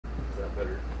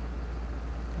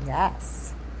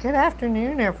Yes. Good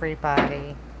afternoon,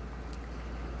 everybody.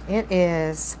 It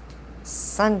is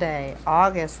Sunday,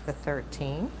 August the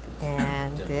 13th,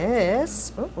 and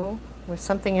this, with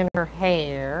something in her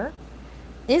hair,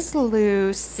 is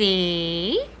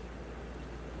Lucy.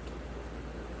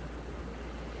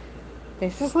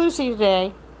 This is Lucy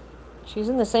today. She's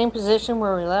in the same position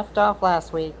where we left off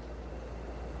last week,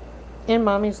 in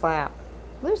Mommy's lap.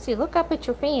 Lucy, look up at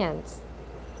your fans.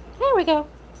 There we go.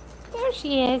 There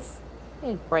she is.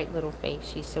 A bright little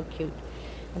face. She's so cute.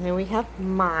 And then we have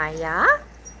Maya.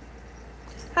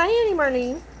 Hi, Annie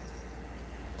Marlene.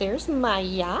 There's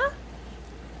Maya.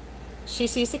 She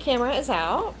sees the camera is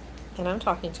out, and I'm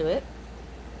talking to it.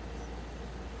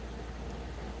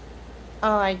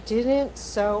 Oh, I didn't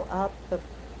sew up the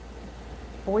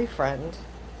boyfriend.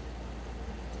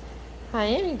 Hi,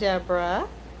 Annie Deborah.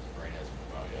 Brain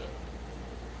hasn't popped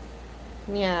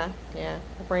yet. Yeah.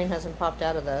 The brain hasn't popped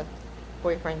out of the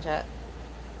boyfriend yet.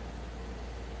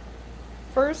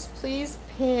 First, please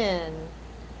pin.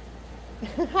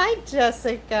 Hi,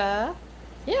 Jessica.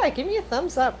 Yeah, give me a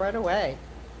thumbs up right away.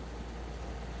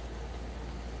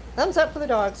 Thumbs up for the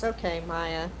dogs. Okay,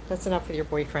 Maya. That's enough with your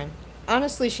boyfriend.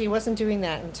 Honestly, she wasn't doing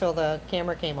that until the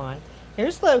camera came on.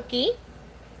 Here's Loki.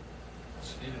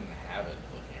 She didn't have it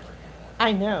until the camera came on.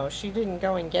 I know. She didn't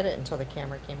go and get it until the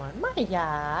camera came on. Maya. She's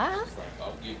like,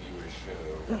 I'll give you a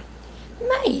show.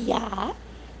 Maya.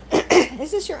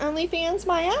 Is this your OnlyFans,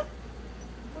 Maya?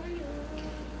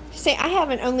 Say, I have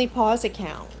an OnlyPause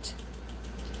account.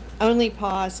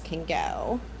 OnlyPause can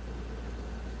go.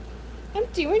 I'm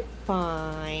doing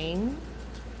fine.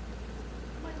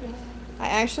 I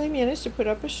actually managed to put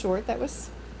up a short that was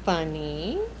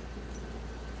funny.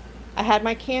 I had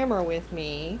my camera with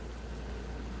me.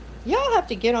 Y'all have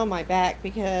to get on my back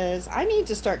because I need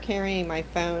to start carrying my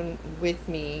phone with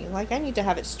me. Like, I need to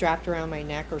have it strapped around my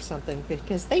neck or something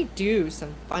because they do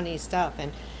some funny stuff.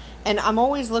 And I'm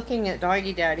always looking at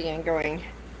Doggy Daddy and going,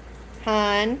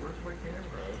 Hon, Where's my camera?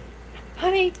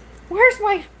 honey,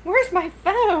 where's my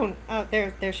phone? Oh,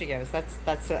 there she goes.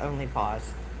 That's the only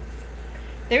pause.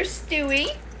 There's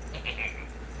Stewie.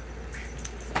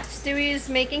 Stewie is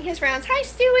making his rounds. Hi,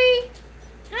 Stewie.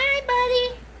 Hi,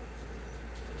 buddy.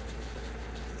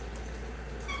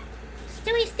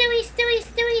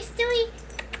 Stewie.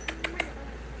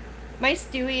 My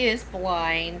Stewie is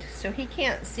blind, so he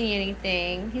can't see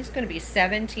anything. He's going to be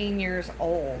 17 years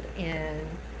old in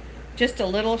just a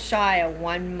little shy of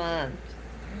 1 month.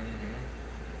 Mm-hmm.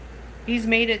 He's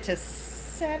made it to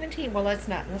 17. Well, let's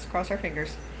cross our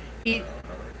fingers.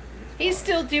 He's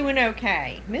still doing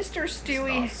okay. Mr.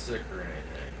 Stewie. He's not sick or anything.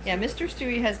 Yeah, Mr.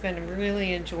 Stewie has been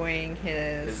really enjoying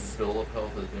His bill of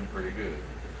health has been pretty good.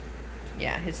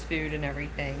 Yeah, his food and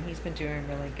everything. He's been doing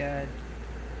really good.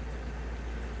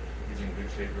 He's in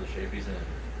good shape for the shape he's in.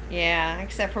 Yeah,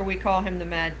 except for we call him the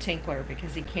Mad Tinkler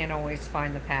because he can't always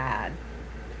find the pad.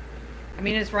 I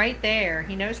mean, it's right there.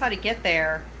 He knows how to get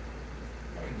there.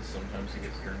 I mean, sometimes he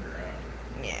gets turned around.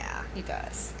 Yeah, he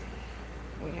does.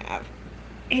 We have...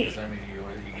 Because, I mean,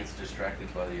 he gets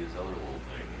distracted by these other little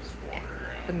things wandering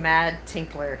around. The Mad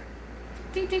Tinkler.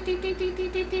 Dee, dee, dee, dee, dee, dee,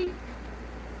 dee, dee.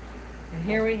 And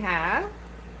here we have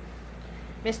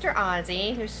Mr.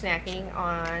 Ozzy, who's snacking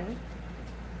on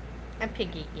a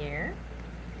piggy ear.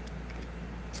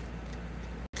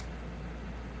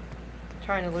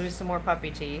 Trying to lose some more puppy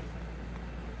teeth.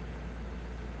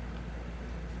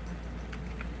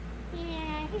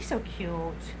 Yeah, he's so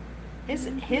cute.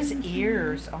 His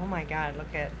ears, oh my god,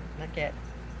 look at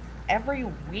every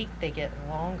week they get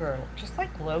longer, just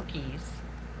like Loki's.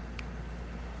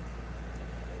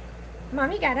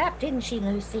 Mommy got up, didn't she,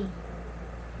 Lucy?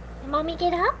 Mommy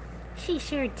get up? She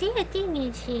sure did,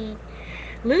 didn't she?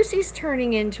 Lucy's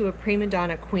turning into a prima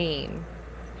donna queen,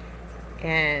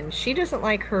 and she doesn't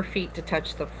like her feet to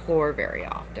touch the floor very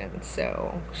often,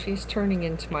 so she's turning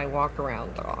into my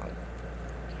walk-around dog.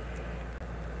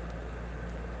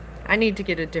 I need to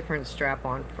get a different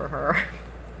strap-on for her.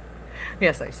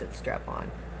 Yes, I said strap-on.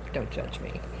 Don't judge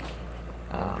me.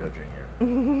 I'm judging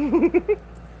you.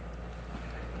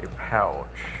 Your pouch.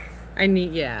 I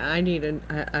need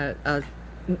a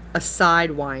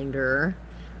sidewinder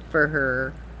for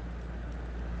her.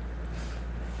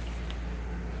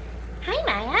 Hi,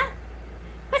 Maya.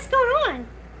 What's going on?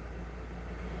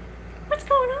 What's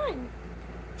going on?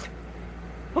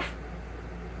 Oof.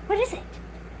 What is it?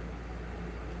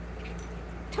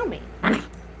 Tell me.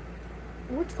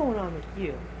 What's going on with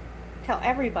you? Tell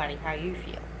everybody how you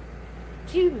feel.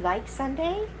 Do you like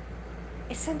Sunday?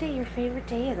 Is Sunday your favorite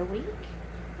day of the week?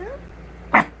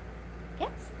 Huh?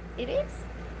 Yes, it is.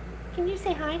 Can you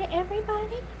say hi to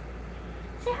everybody?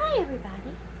 Say hi,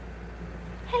 everybody.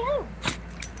 hello.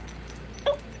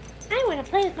 Oh, I want to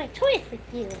play with my toys with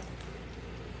you.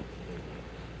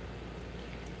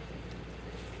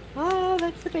 Oh,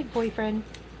 that's the big boyfriend.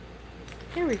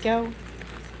 There we go.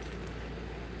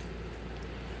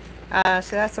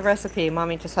 So that's the recipe.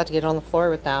 Mommy just had to get on the floor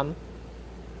with them.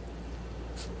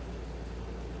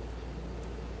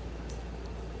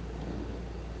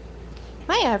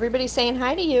 Hi, everybody's saying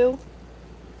hi to you.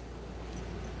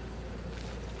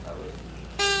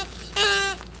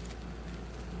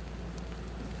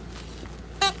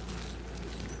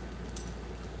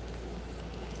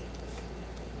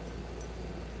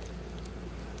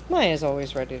 Maya's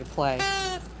always ready to play.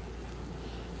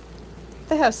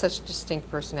 They have such distinct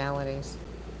personalities.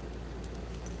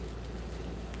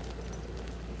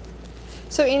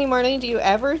 So, Annie Marlene, do you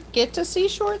ever get to see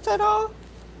shorts at all?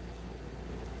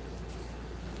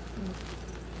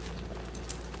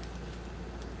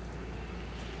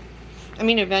 I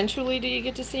mean, eventually, do you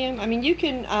get to see them? I mean, you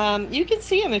can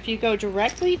see them if you go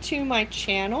directly to my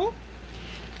channel.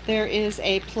 There is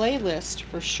a playlist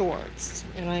for shorts,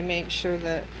 and I make sure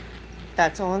that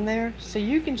that's on there, so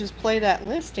you can just play that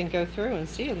list and go through and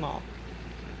see them all.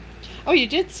 Oh, you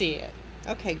did see it.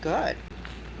 Okay, good.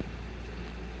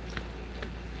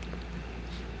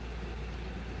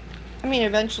 I mean,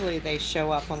 eventually they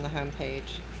show up on the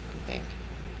homepage, I think.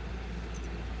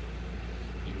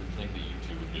 You would think that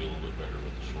YouTube would do a little bit better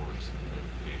with the shorts and the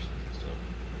notifications and stuff.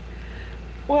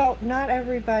 Well, not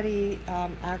everybody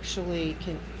actually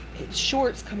can.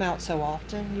 Shorts come out so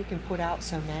often, you can put out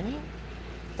so many,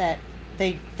 that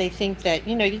they think that,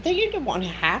 you know, you don't want to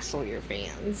hassle your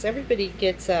fans. Everybody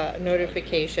gets a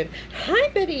notification. Hi,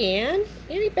 Betty Ann.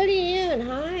 Hey, Betty Ann.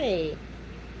 Hi.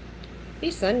 Happy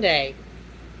Sunday.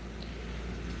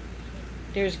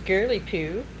 There's Girly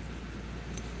Poo.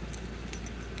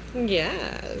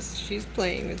 Yes, she's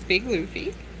playing with Big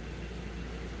Luffy.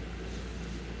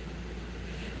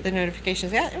 The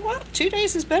notifications. Yeah, well, 2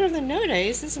 days is better than no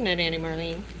days, isn't it, Annie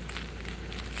Marlene?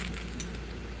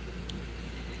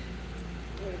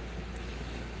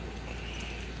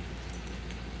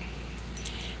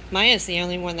 Maya's the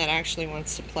only one that actually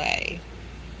wants to play.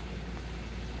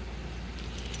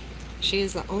 She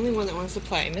is the only one that wants to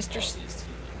play.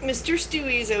 Mr.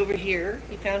 Stewie's over here.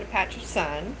 He found a patch of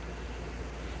sun.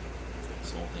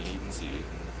 That's the only thing you can see.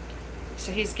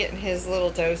 So he's getting his little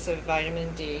dose of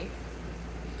vitamin D.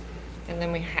 And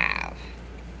then we have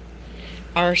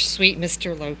our sweet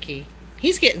Mr. Loki.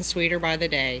 He's getting sweeter by the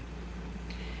day.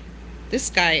 This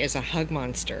guy is a hug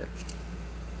monster.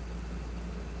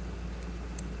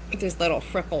 With his little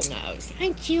freckle nose.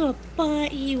 Aren't you a boy,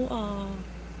 you are?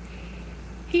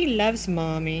 He loves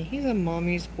mommy. He's a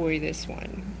mommy's boy, this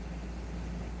one.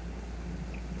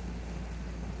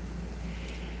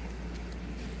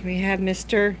 We have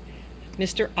Mr.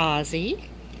 Ozzy.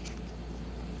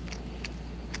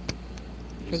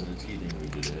 He's in a teething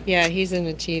mood today. Yeah, he's in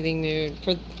a teething mood.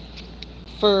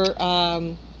 For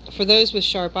those with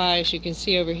sharp eyes, you can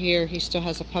see over here he still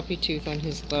has a puppy tooth on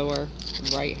his lower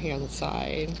right hand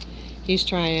side. He's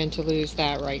trying to lose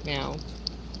that right now.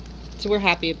 So we're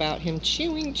happy about him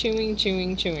chewing.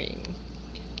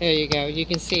 There you go. You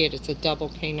can see it. It's a double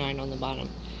canine on the bottom.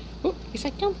 Ooh, he's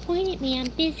like, don't point at me. I'm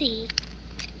busy.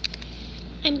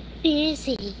 I'm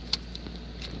busy.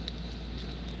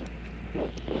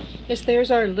 Yes,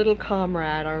 there's our little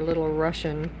comrade, our little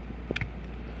Russian.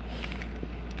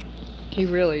 He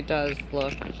really does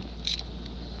look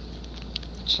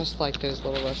just like those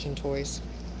little Russian toys.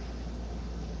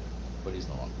 But he's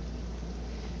not.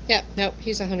 Yeah, nope,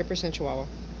 he's 100% Chihuahua.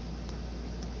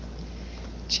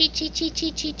 Chichi.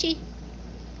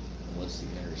 Unless he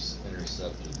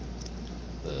intercepted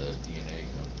the DNA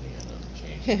company and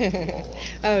changed it to Chihuahua.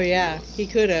 Oh yeah, he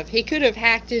could have. He could have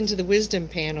hacked into the wisdom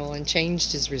panel and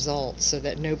changed his results so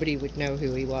that nobody would know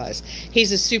who he was.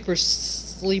 He's a super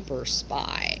sleeper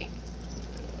spy.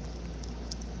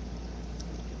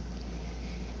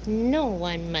 No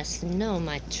one must know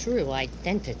my true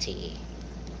identity.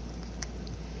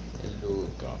 Hello,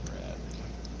 comrade.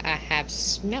 I have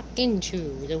snuck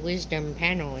into the wisdom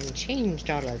panel and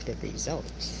changed all of the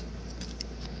results.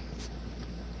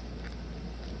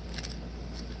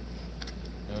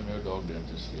 No dog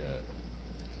dentist yet.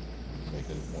 Make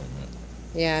an appointment.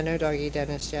 Yeah, no doggy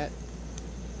dentist yet.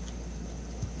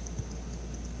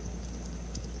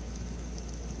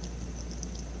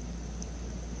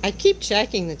 I keep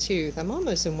checking the tooth. I'm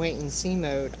almost in wait and see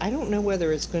mode. I don't know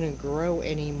whether it's going to grow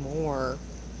any more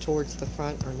towards the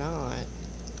front or not.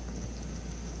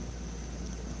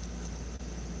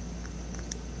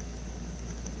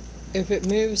 If it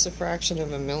moves a fraction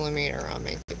of a millimeter, I'll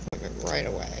make the appointment right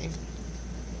away.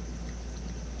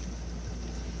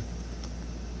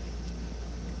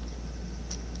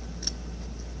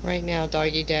 Right now,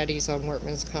 Doggy Daddy's on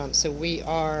workman's comp, so we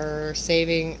are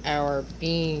saving our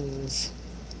beans.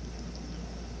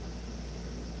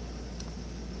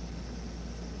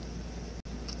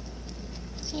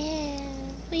 Yeah,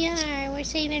 we are. We're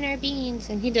saving our beans,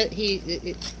 and he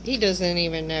doesn't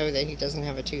even know that he doesn't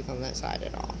have a tooth on that side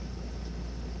at all.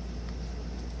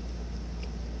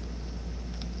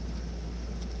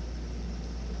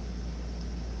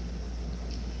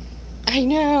 I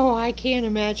know. I can't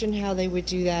imagine how they would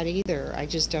do that either. I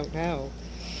just don't know.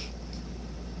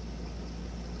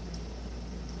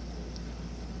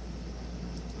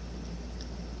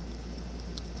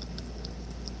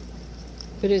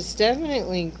 But it's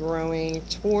definitely growing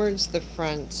towards the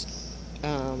front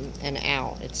and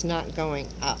out. It's not going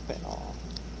up at all.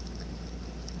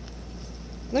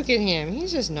 Look at him.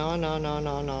 He's just no.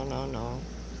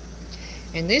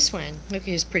 And this one, look at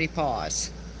his pretty paws.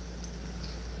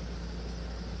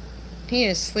 He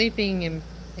is sleeping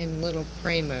in little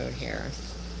prey mode here.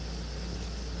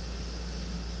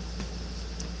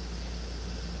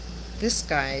 This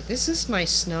guy, this is my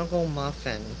snuggle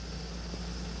muffin.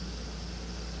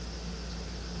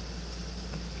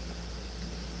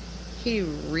 He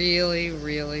really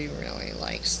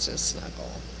likes to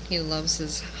snuggle. He loves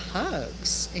his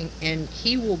hugs. And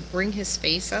he will bring his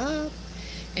face up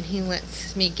and he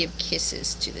lets me give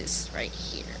kisses to this right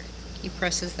here. He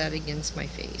presses that against my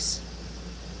face.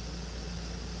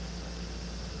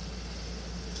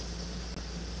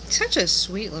 Such a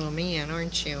sweet little man,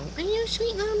 aren't you? Are you a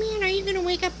sweet little man? Are you going to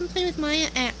wake up and play with Maya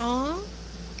at all?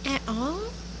 At all?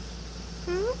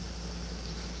 Hmm?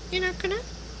 You're not gonna?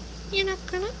 You're not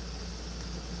gonna?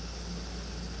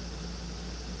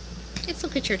 Let's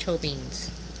look at your toe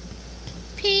beans.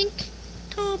 Pink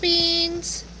toe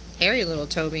beans. Hairy little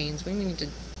toe beans. We need to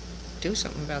do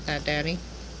something about that, Daddy.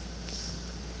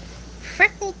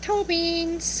 Freckled toe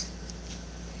beans.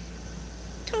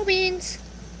 Toe beans.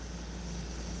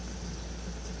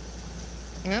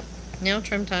 Yep, nail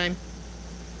trim time.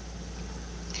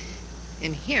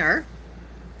 And here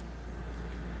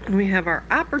we have our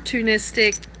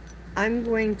opportunistic. I'm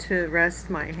going to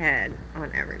rest my head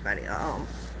on everybody. Oh.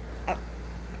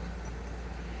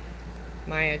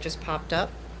 Maya just popped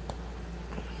up.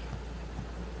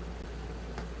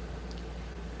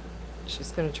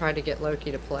 She's going to try to get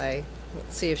Loki to play.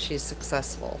 Let's see if she's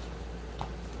successful.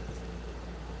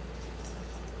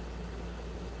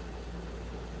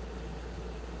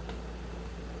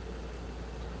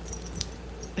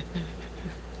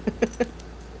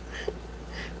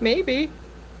 Maybe.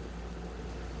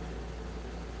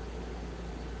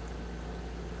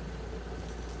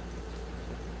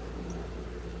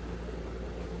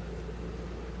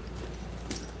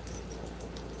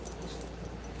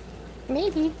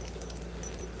 Maybe.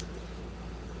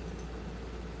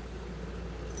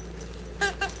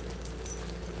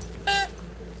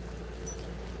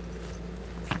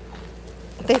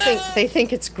 They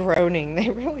think it's groaning. They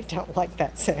really don't like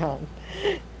that sound.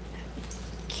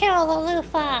 Kill the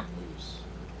loofah.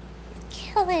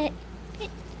 Kill it.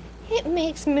 It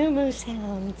makes moo-moo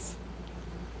sounds.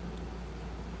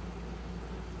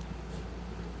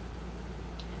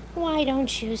 Why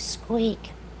don't you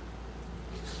squeak?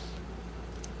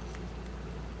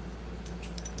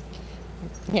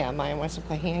 Yeah, Maya wants to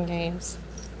play hand games.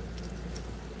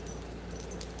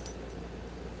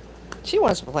 She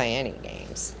wants to play any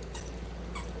games.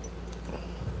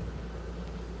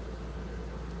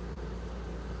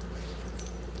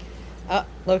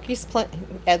 Loki's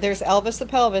playing. There's Elvis the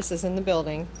Pelvis is in the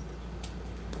building.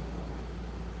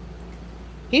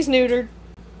 He's neutered.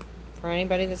 For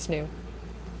anybody that's new.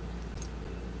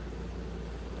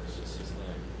 That's just his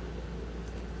thing.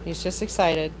 He's just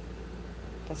excited.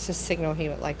 That's his signal he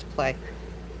would like to play.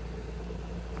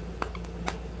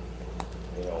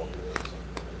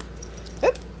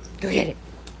 Oop, go get it.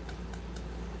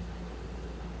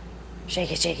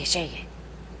 Shake it, shake it, shake it.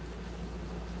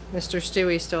 Mr.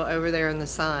 Stewie's still over there in the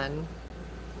sun.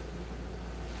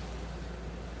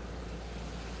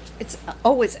 It's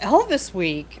Elvis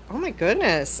week. Oh my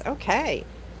goodness. Okay.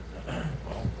 Well,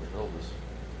 Elvis.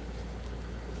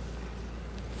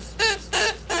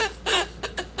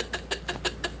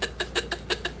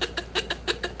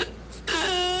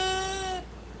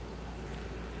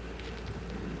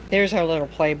 There's our little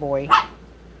playboy.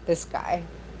 This guy.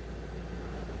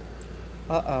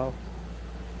 Uh-oh.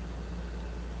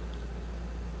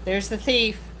 There's the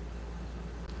thief.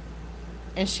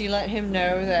 And she let him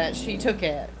know that she took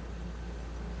it.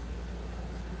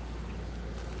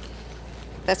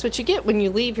 That's what you get when you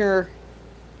leave your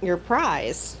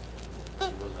prize. He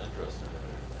wasn't interested in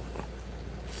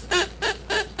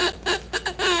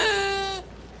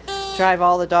it. drive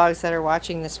all the dogs that are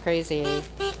watching this crazy.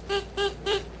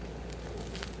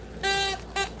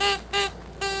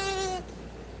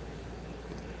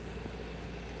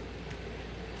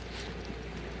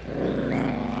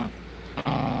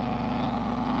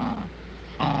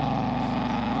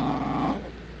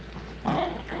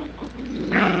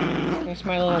 There's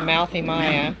my little mouthy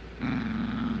Maya.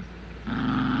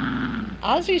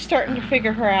 Ozzy's starting to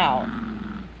figure her out.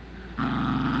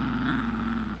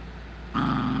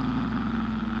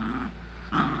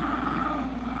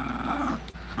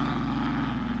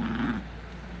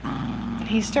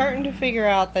 He's starting to figure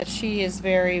out that she is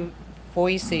very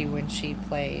voicey when she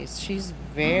plays. She's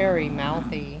very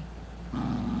mouthy.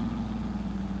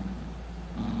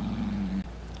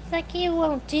 It's like you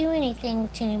won't do anything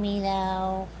to me,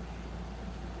 though.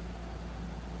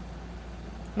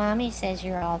 Mommy says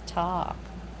you're all talk.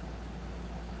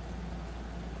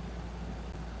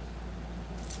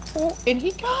 Oh, and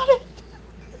he got it!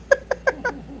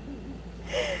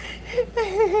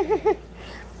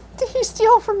 Did he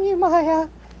steal from you, Maya?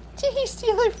 Did he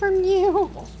steal it from you? He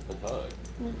wants to hug.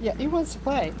 Yeah, he wants to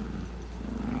play.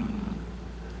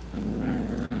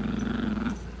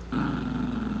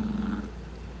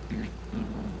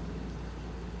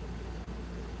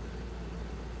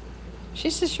 She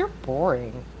says, you're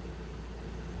boring.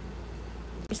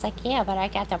 He's like, yeah, but I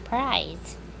got the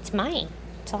prize. It's mine.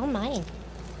 It's all mine.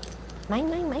 Mine,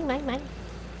 mine, mine, mine, mine.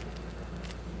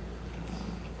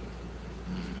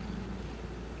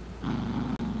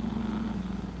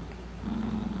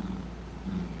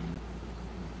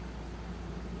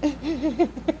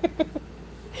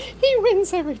 He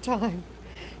wins every time.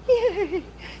 Yay!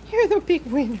 You're the big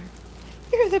winner.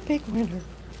 You're the big winner.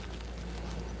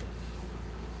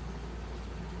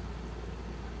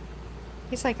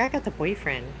 He's like, I got the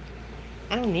boyfriend.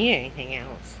 I don't need anything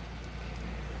else.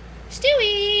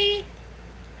 Stewie!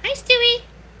 Hi, Stewie!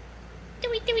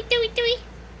 Stewie, Stewie, Stewie, Stewie!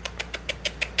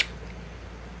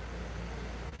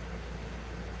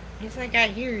 He's like, I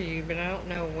hear you, but I don't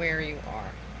know where you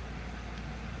are.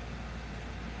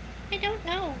 I don't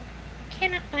know.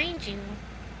 Cannot find you.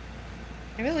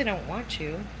 I really don't want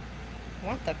you. I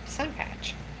want the sun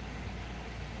patch.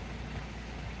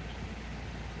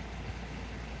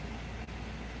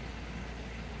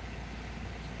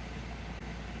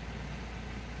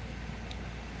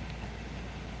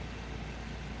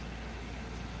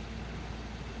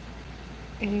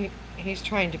 He's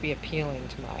trying to be appealing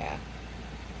to Maya.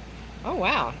 Oh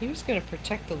wow, he was going to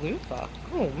protect the loofah.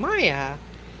 Oh, Maya.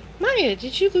 Maya,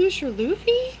 did you lose your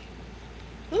Luffy?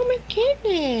 Oh my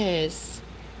goodness.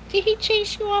 Did he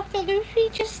chase you off the Luffy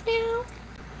just now?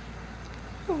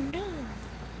 Oh no.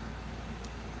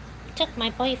 Took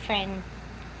my boyfriend.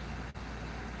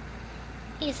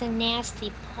 He's a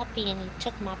nasty puppy and he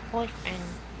took my boyfriend.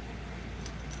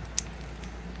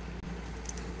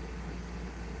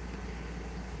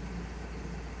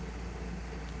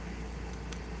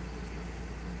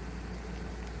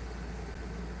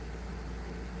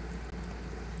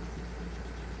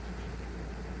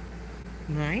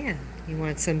 Maya, you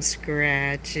want some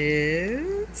scratches?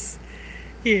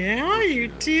 Yeah, you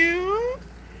do?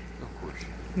 Of course.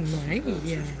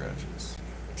 Maya, Scratches.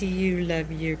 do you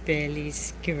love your belly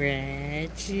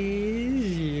scratches?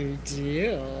 You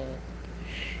do.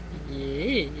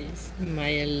 Yes,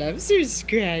 Maya loves her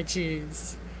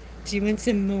scratches. Do you want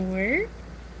some more?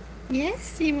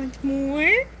 Yes, you want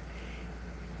more?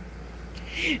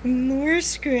 More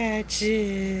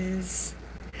scratches.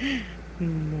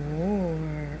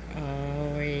 More.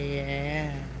 Oh,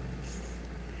 yes.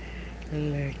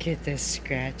 Look at the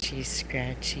scratchy,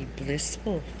 scratchy,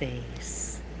 blissful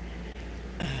face.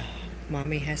 Oh,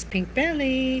 Mommy has pink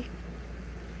belly.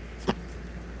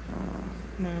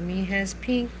 Mommy has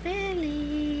pink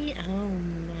belly. Oh,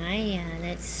 Maya,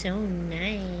 that's so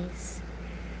nice.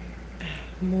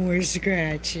 More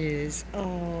scratches.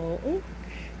 Oh,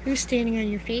 who's standing on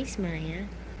your face, Maya?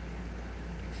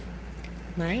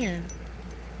 Maya.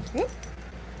 Whoop.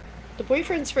 The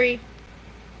boyfriend's free.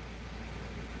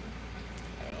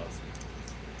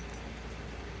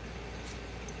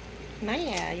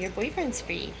 Maya, your boyfriend's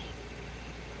free.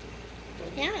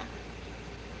 Yeah.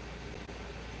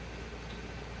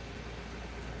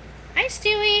 Hi,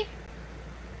 Stewie.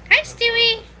 Hi,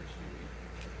 Stewie.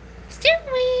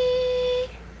 Stewie.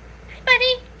 Hi,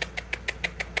 buddy.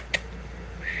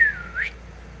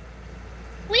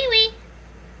 Wee wee.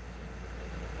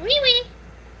 Wee wee.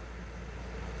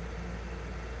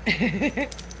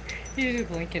 You're just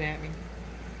blinking at me.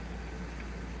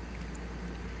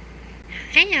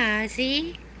 Hi,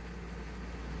 Ozzy.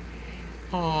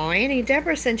 Oh, Annie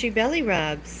Deborah sent you belly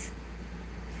rubs.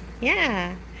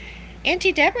 Yeah.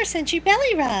 Auntie Deborah sent you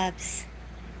belly rubs.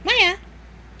 Maya,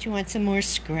 do you want some more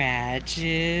scratches?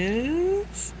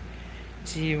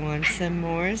 Do you want some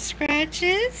more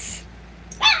scratches?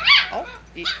 Oh,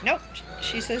 nope.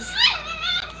 She says...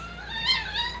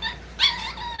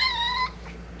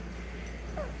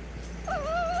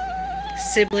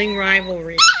 Sibling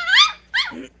rivalry.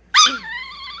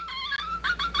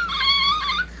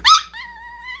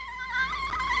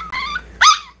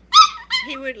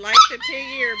 He would like the pig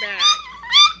ear back.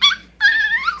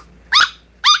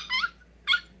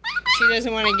 She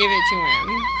doesn't want to give it to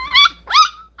him.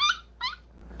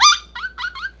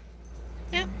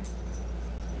 Yep.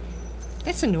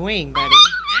 That's annoying, buddy.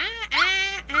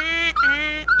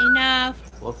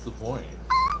 Enough. What's the point?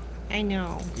 I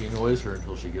know. He annoys her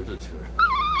until she gives it to her.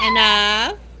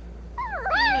 Enough.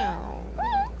 No.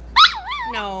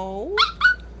 No.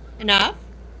 Enough.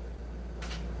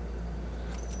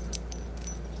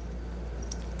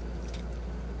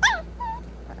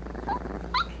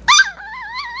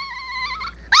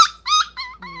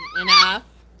 Enough.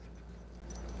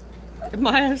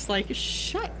 Maya's like,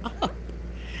 shut up.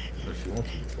 No, she wants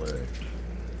him to play.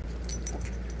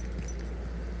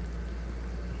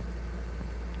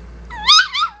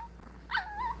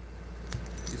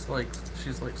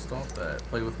 She's like, stop that.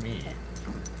 Play with me.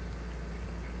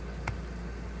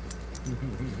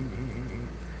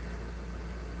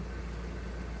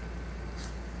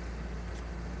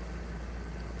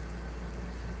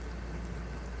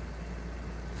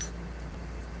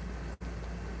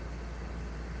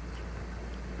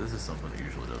 This is something that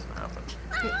usually doesn't happen.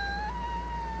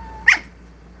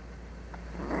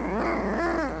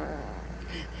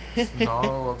 It's not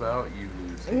all about you,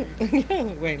 Lucy. No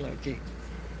way, Loki.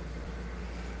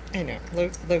 I know.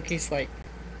 Loki's like...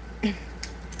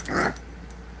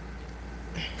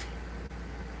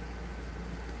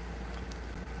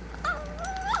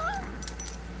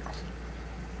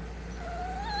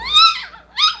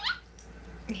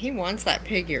 He wants that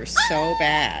pig ear so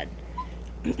bad.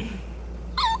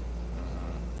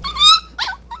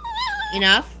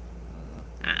 Enough?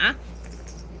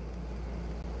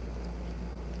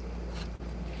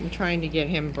 I'm trying to get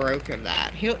him broke of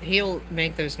that. He'll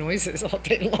make those noises all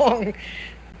day long,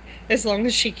 as long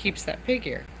as she keeps that pig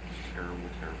ear. Terrible,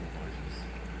 terrible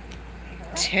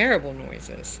noises. Terrible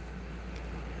noises.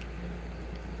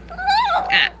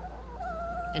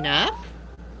 Enough?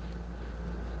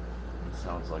 It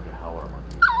sounds like a howler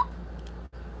monkey.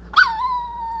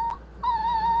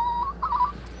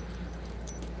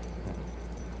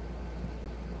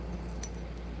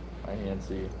 Hi,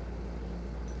 Nancy.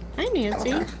 Hi,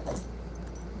 Nancy.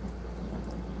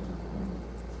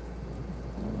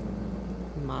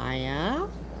 Maya,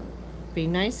 be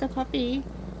nice to puppy.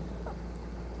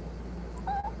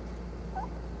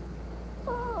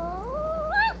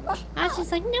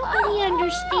 Ozzy's like, nobody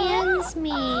understands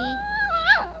me.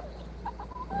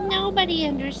 Nobody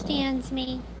understands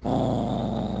me.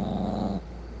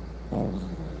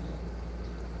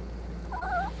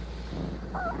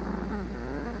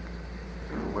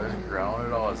 Where's growling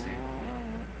at Ozzy?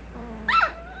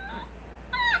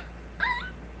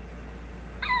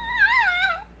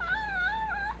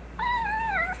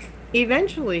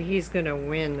 Eventually, he's going to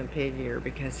win the pig ear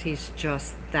because he's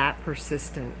just that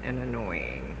persistent and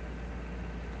annoying.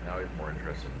 Now he's more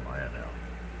interested in Maya now.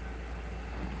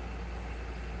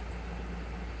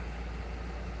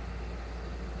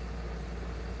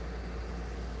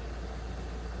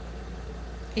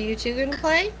 Are you two going to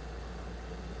play?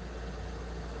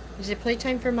 Is it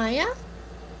playtime for Maya?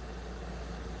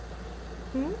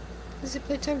 Is it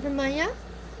playtime for Maya?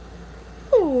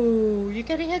 Oh, you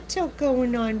got a head tilt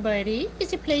going on, buddy.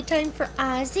 Is it playtime for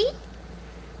Ozzy?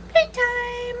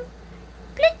 Playtime!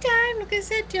 Playtime! Look at his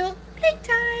head tilt.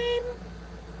 Playtime!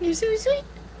 You're so sweet.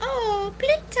 Oh,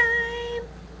 playtime!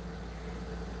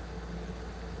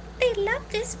 They love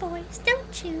this voice,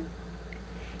 don't you?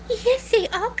 Yes, they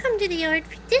all come to the yard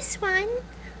for this one.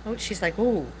 Oh, she's like,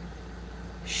 oh,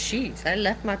 jeez, I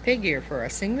left my pig ear for a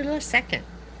singular second.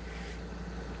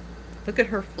 Look at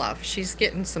her fluff. She's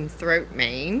getting some throat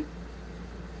mane.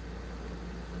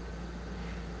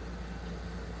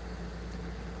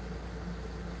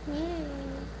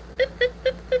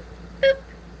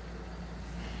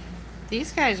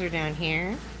 These guys are down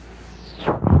here.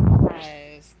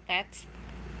 Because that's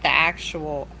the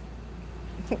actual...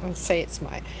 I don't want to say it's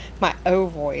my O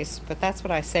voice, but that's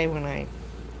what I say when I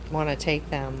want to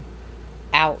take them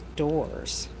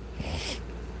outdoors. It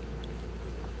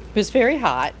was very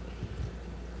hot.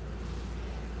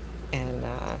 And,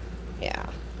 yeah.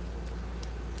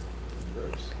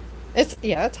 Gross.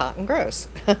 It's hot and gross.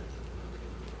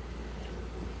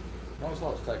 Not as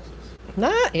hot as Texas.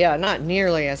 Not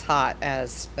nearly as hot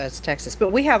as Texas,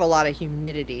 but we have a lot of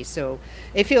humidity, so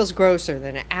it feels grosser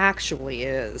than it actually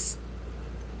is.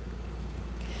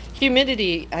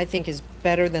 Humidity, I think, is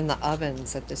better than the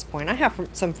ovens at this point. I have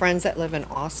some friends that live in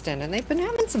Austin, and they've been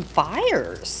having some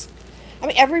fires. I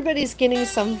mean, everybody's getting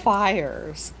some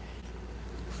fires.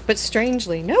 But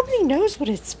strangely, nobody knows what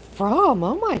it's from.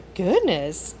 Oh my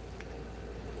goodness.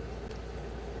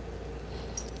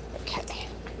 Okay.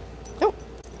 Oh.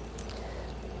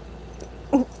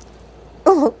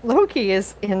 Oh, Loki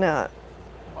is in a...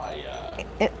 Maya.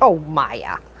 Oh,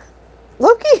 Maya.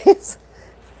 Loki is...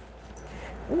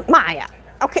 Maya.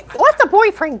 Okay, let the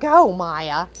boyfriend go,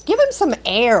 Maya. Give him some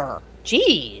air.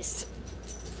 Jeez.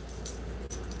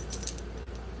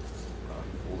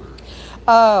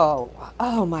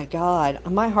 Oh my God.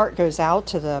 My heart goes out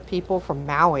to the people from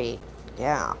Maui.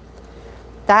 Yeah.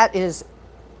 That is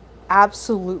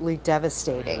absolutely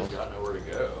devastating. They've got nowhere to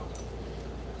go.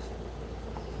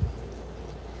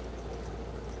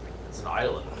 It's an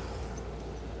island.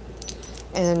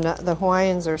 And the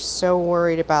Hawaiians are so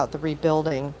worried about the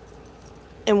rebuilding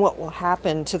and what will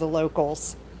happen to the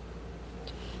locals.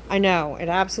 I know, it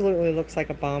absolutely looks like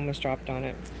a bomb was dropped on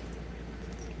it.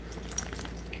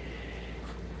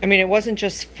 I mean, it wasn't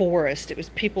just forest, it was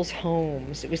people's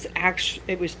homes. It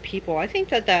was people. I think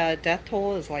that the death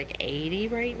toll is like 80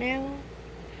 right now.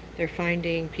 They're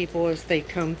finding people as they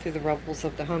come through the rubbles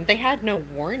of the home. They had no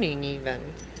warning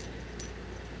even.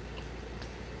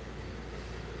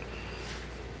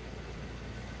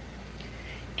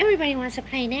 Everybody wants to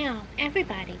play now.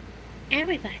 Everybody.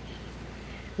 Everybody.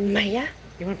 Maya,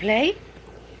 you want to play?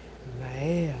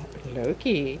 Maya,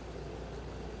 Loki.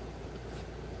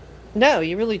 No,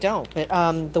 you really don't. But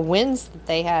the winds that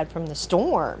they had from the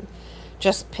storm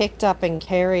just picked up and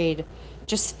carried,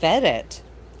 just fed it.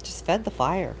 Just fed the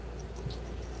fire.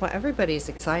 Well, everybody's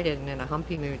excited and in a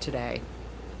humpy mood today.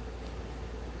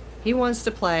 He wants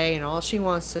to play, and all she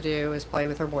wants to do is play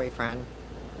with her boyfriend.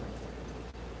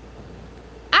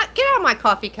 Ah, get out of my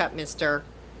coffee cup, mister.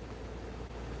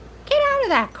 Get out of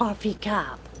that coffee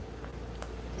cup.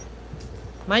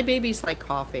 My babies like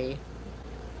coffee.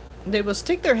 They will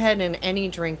stick their head in any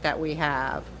drink that we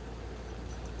have.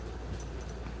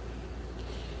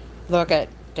 Look at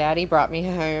Daddy brought me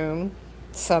home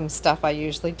some stuff I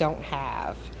usually don't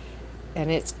have.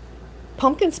 And it's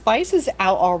pumpkin spice is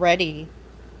out already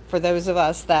for those of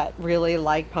us that really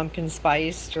like pumpkin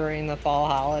spice during the fall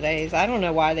holidays. I don't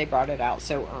know why they brought it out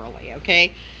so early,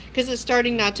 okay? Because it's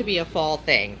starting not to be a fall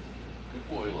thing. Good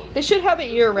boy, Loki. They should have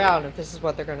it year round if this is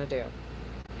what they're going to do.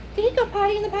 Did he go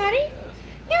potty in the potty?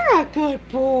 You're a good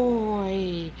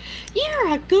boy.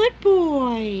 You're a good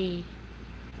boy.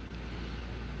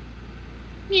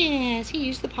 Yes, he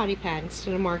used the potty pad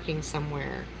instead of marking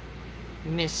somewhere.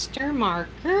 Mr.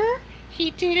 Marker,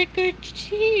 he did a good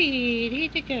deed. He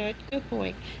did good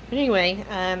boy. But anyway,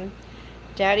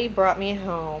 Daddy brought me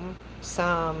home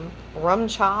some rum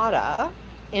chata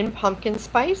in pumpkin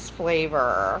spice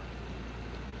flavor.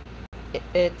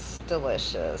 It's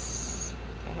delicious,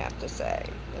 I have to say.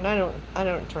 And I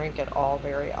don't drink it all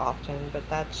very often, but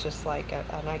that's just like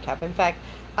a nightcap. In fact,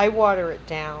 I water it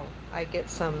down. I get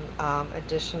some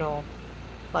additional,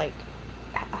 like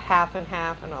half and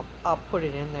half, and I'll put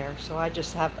it in there. So I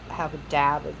just have a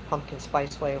dab of pumpkin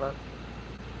spice flavor.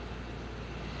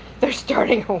 They're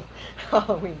starting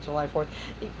Halloween July 4th.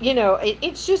 You know,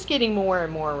 it's just getting more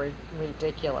and more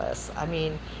ridiculous. I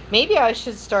mean, maybe I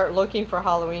should start looking for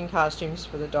Halloween costumes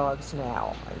for the dogs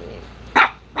now. I mean,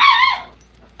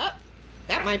 oh,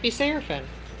 that might be Seraphim.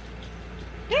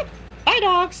 Yep, bye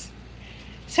dogs.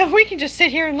 So we can just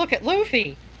sit here and look at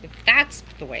Luffy, if that's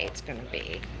the way it's going to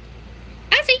be.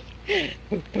 Ozzy!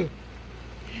 Boo, boo.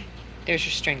 There's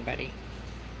your string, buddy.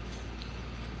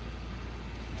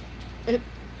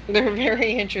 They're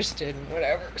very interested in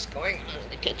whatever's going on in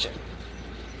the kitchen.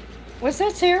 Was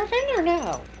that Seraphim or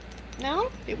no?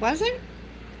 No? It wasn't?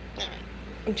 Alright.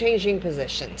 I'm changing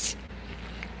positions.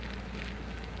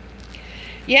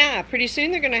 Yeah, pretty soon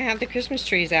they're going to have the Christmas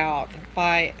trees out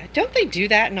by... Don't they do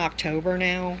that in October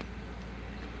now?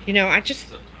 You know,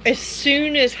 as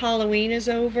soon as Halloween is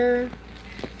over...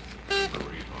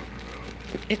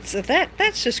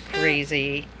 That's just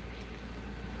crazy.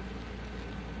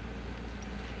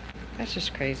 That's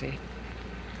just crazy.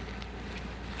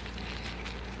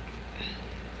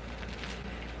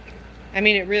 I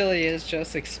mean, it really is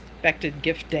just expected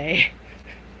gift day.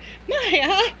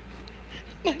 Maya!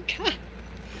 My God.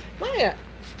 Maya,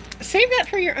 save that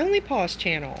for your Only Paws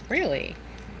channel, really.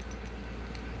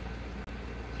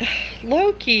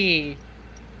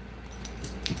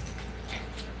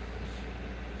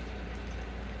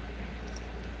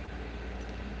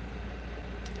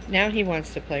 Now he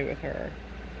wants to play with her.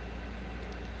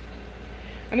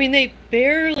 I mean, they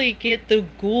barely get the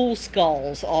ghoul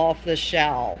skulls off the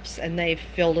shelves, and they've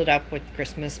filled it up with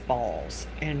Christmas balls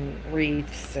and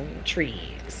wreaths and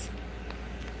trees.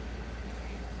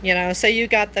 You know, so you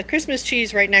got the Christmas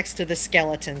trees right next to the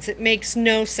skeletons. It makes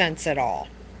no sense at all.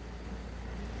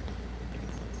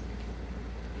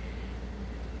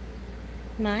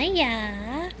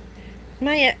 Maya.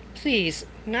 Maya, please.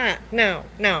 No.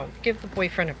 Give the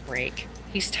boyfriend a break.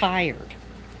 He's tired.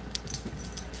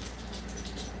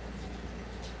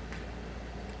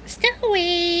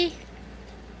 Stewie.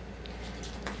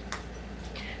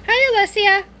 Hi,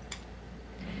 Alessia.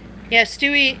 Yeah,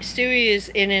 Stewie is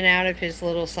in and out of his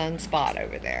little sunspot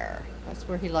over there. That's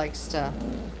where he likes to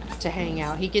hang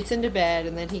out. He gets into bed,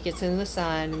 and then he gets in the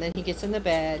sun, and then he gets in the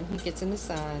bed, and he gets in the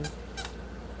sun.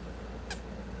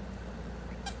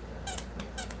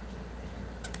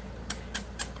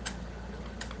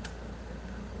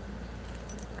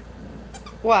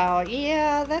 Wow,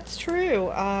 yeah, that's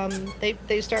true.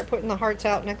 They start putting the hearts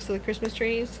out next to the Christmas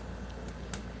trees.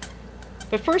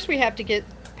 But first we have to get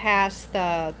past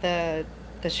the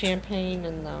champagne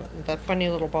and the funny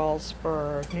little balls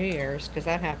for New Year's, because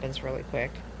that happens really quick.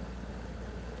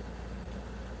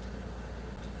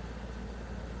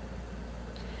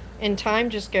 And time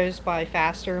just goes by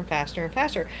faster and faster and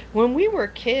faster. When we were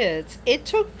kids, it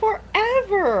took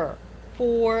forever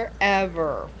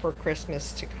for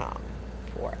Christmas to come.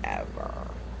 Forever.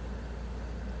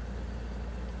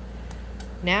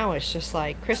 Now it's just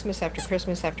like Christmas after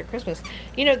Christmas after Christmas.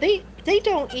 You know, they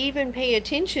don't even pay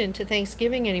attention to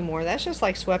Thanksgiving anymore. That's just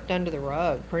like swept under the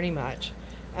rug, pretty much.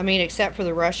 I mean, except for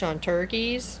the rush on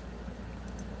turkeys.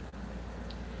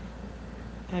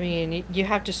 I mean, you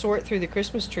have to sort through the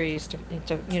Christmas trees to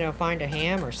you know, find a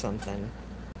ham or something.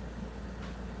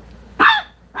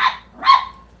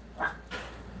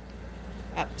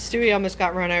 Stewie almost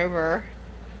got run over.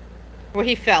 Well,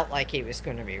 he felt like he was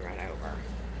going to be run over.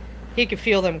 He could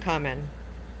feel them coming.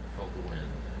 Felt the wind.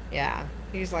 Yeah.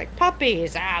 He's like,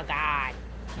 puppies! Oh, God.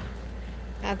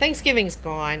 Thanksgiving's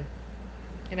gone.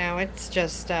 You know, it's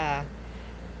just a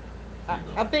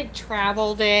big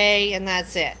travel day, and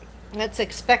that's it. That's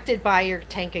expected by your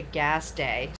tank of gas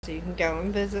day. So you can go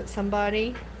and visit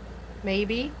somebody,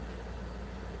 maybe.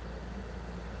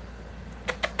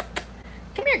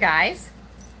 Come here, guys.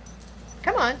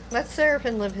 Come on, let's surf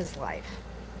and live his life.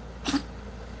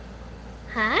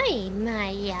 Hi,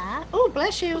 Maya. Oh,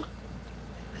 bless you.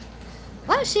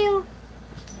 Bless you.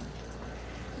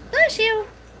 Bless you.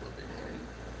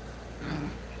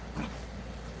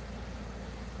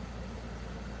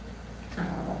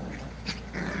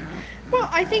 Well,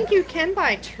 I think you can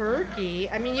buy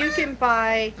turkey. I mean, you can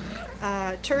buy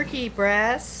turkey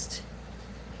breast.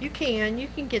 You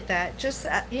can get that. Just,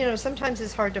 you know, sometimes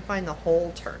it's hard to find the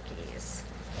whole turkeys.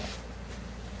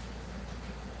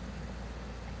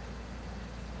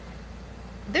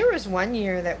 There was one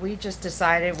year that we just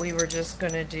decided we were just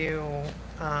going to do,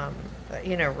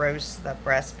 you know, roast the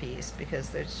breast piece, because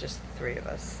there's just the 3 of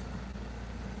us.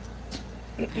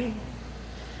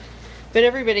 But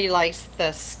everybody likes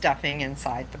the stuffing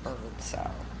inside the bird,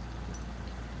 so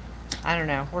I don't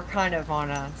know. We're kind of on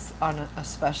a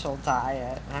special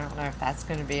diet. I don't know if that's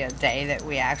going to be a day that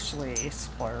we actually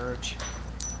splurge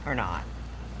or not.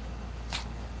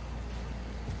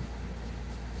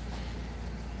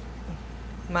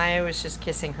 Maya was just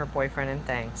kissing her boyfriend in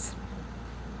thanks.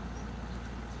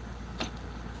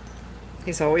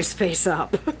 He's always face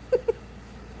up.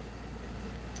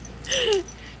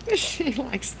 She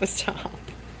likes the top.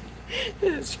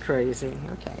 It's crazy.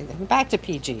 Okay, then back to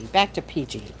PG. Back to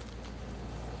PG.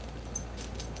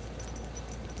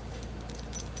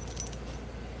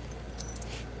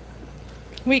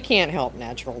 We can't help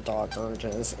natural dog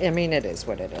urges. I mean, it is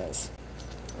what it is.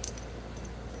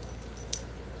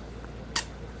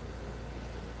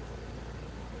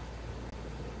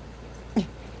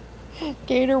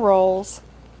 Gator rolls.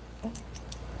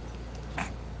 Are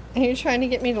you trying to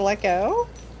get me to let go?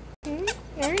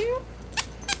 Are you?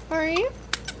 Are you?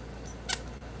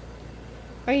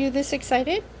 Are you this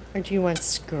excited? Or do you want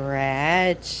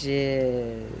scratches?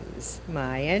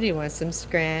 Maya, do you want some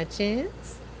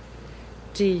scratches?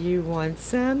 Do you want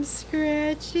some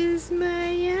scratches,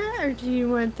 Maya? Or do you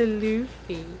want the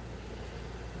Luffy?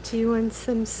 Do you want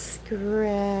some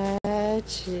scratches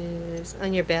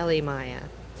on your belly, Maya?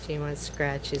 Do you want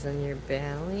scratches on your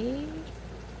belly?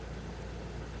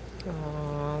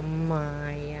 Oh,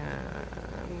 Maya,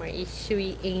 my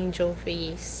sweet angel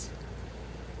face.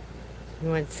 You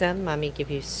want some? Mommy give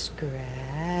you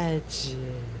scratches.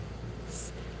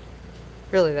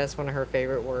 Really, that's one of her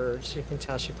favorite words. You can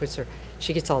tell she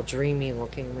gets all dreamy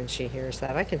looking when she hears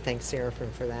that. I can thank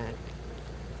Seraphim for that.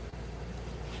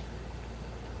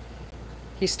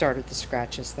 He started the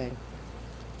scratches thing.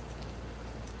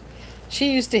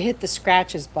 She used to hit the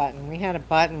scratches button. We had a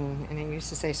button and it used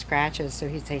to say scratches, so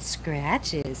he'd say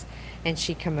scratches, and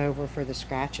she'd come over for the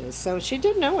scratches. So she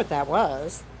did know what that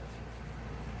was.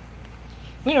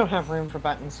 We don't have room for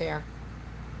buttons here.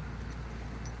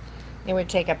 It would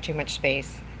take up too much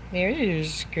space. There's your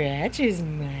scratches,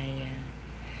 Maya.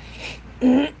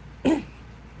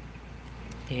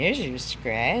 There's your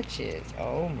scratches.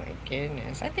 Oh my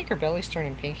goodness. I think her belly's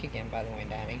turning pink again, by the way,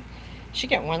 Daddy. She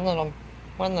got one little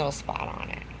spot on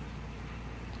it.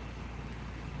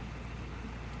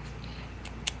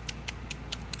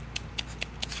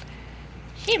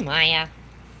 Hey, Maya.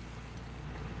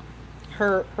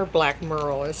 Her black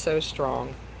merle is so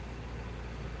strong.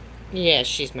 Yeah,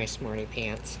 she's my smarty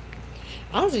pants.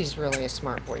 Ozzy's really a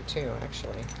smart boy too,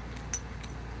 actually.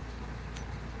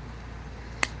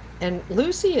 And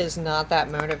Lucy is not that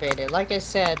motivated. Like I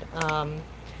said,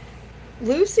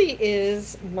 Lucy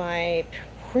is my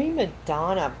prima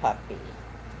donna puppy.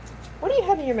 What do you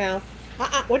have in your mouth?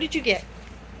 What did you get?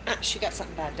 She got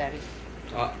something bad, Daddy.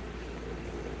 She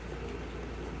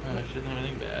didn't have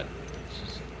anything bad. It's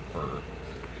just fur.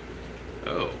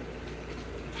 Oh.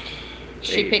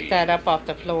 She picked that up off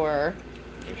the floor.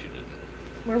 No, she didn't.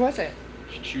 Where was it?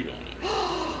 She chewed on it.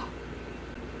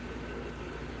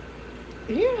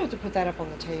 You don't have to put that up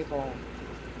on the table.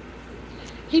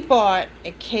 He bought a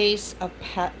case of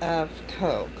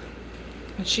Coke,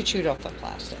 and she chewed off the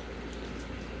plastic.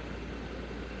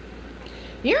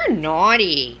 You're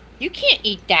naughty. You can't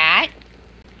eat that.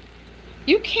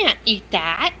 You can't eat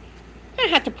that. I'm gonna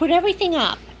have to put everything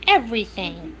up.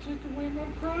 Everything. You took away my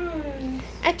prize.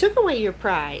 I took away your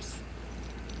prize.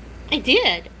 I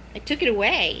did. I took it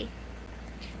away.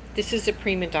 This is a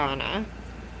prima donna.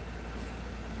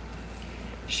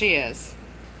 She is.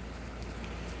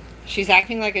 She's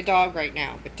acting like a dog right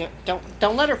now, but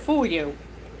don't let her fool you.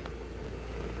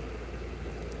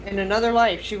 In another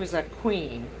life, she was a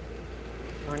queen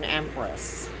or an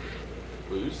empress.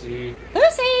 Lucy.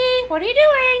 Lucy, what are you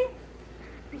doing?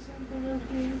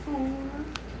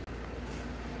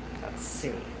 Let's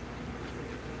see.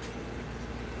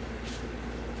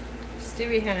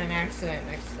 Stewie had an accident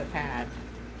next to the pad.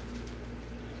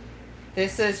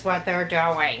 This is what they're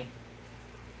doing.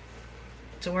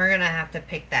 So we're gonna have to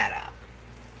pick that up.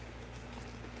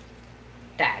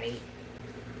 Daddy.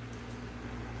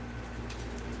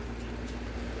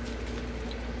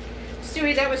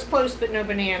 Stewie, that was close but no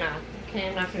banana. Okay,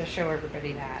 I'm not gonna show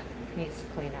everybody that. It needs to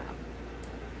clean up.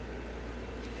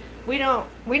 We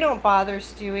don't bother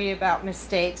Stewie about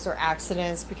mistakes or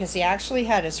accidents because he actually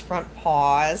had his front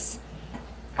paws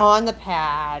on the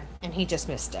pad and he just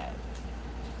missed it.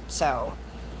 So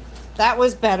that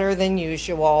was better than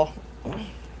usual.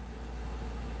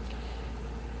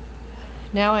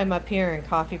 Now I'm up here in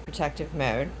coffee protective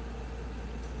mode.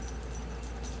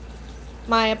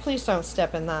 Maya, please don't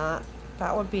step in that.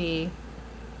 That would be...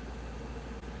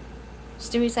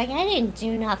 Stewie's like, I didn't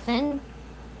do nothing.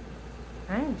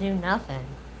 I didn't do nothing.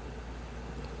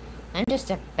 I'm just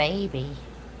a baby.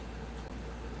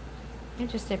 I'm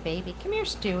just a baby. Come here,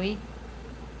 Stewie.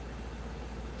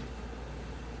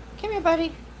 Come here,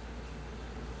 buddy.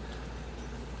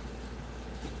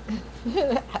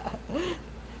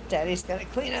 Daddy's gotta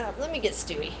clean up. Let me get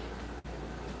Stewie.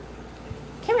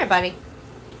 Come here, buddy.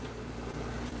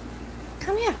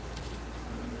 Come here.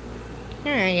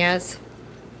 There he is.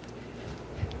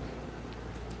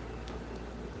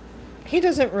 He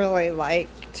doesn't really like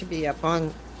to be up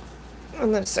on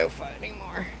the sofa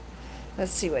anymore.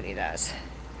 Let's see what he does.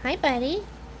 Hi, buddy.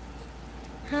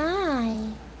 Hi.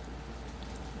 You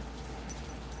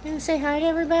want to say hi to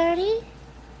everybody?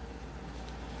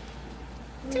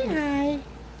 Say hi.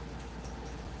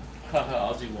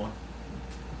 Ozzy won.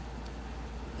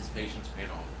 His patience paid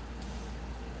off.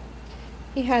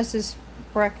 He has his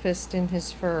breakfast in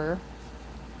his fur.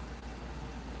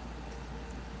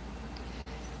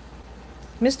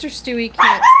 Mr. Stewie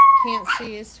can't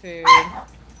see his food.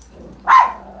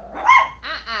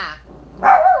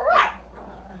 Oh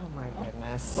my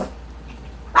goodness.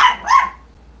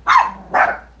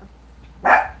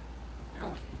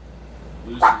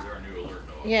 Lucy's our new alert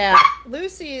dog. Yeah,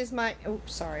 Lucy is my...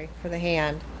 Oops, sorry for the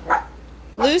hand.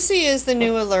 Lucy is the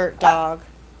new alert dog.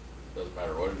 Doesn't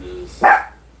matter what it is.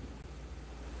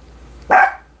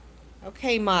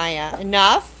 Okay, Maya.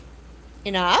 Enough?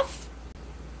 Enough?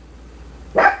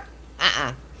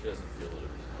 She doesn't feel it every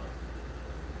time.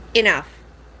 Enough.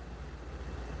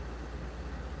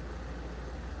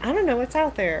 I don't know what's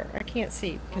out there. I can't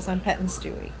see because I'm petting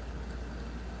Stewie.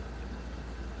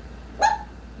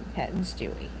 Petting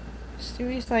Stewie.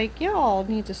 Stewie's like, y'all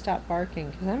need to stop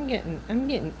barking because I'm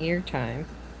getting ear time.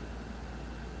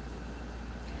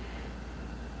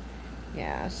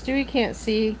 Yeah, Stewie can't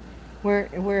see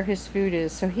where his food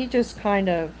is, so he just kind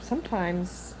of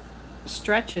sometimes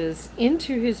stretches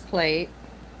into his plate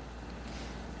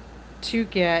to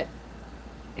get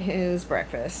his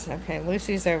breakfast. Okay,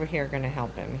 Lucy's over here gonna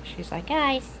help him. She's like,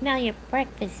 I smell your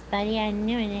breakfast, buddy. I'm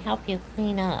going to help you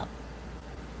clean up.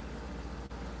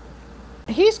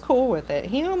 he's cool with it.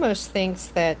 He almost thinks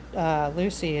that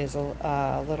Lucy is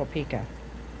a little Pica.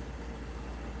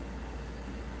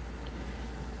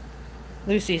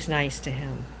 Lucy's nice to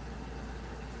him,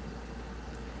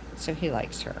 so he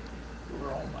likes her.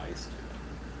 We're all nice to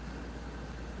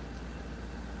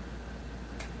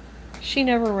She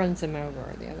never runs him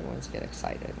over. The other ones get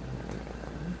excited.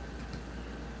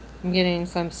 I'm getting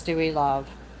some Stewie love.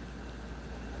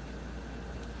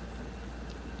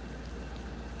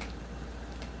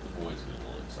 The boys get a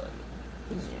little excited.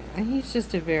 Yeah, he's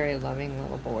just a very loving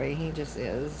little boy. He just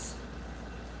is.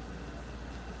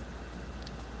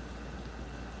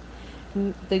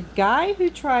 The guy who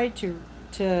tried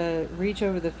to reach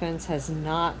over the fence has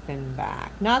not been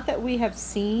back. Not that we have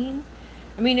seen.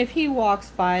 I mean, if he walks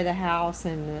by the house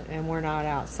and we're not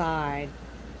outside,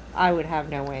 I would have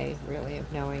no way really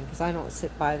of knowing because I don't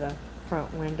sit by the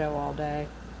front window all day.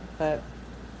 But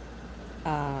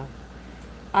I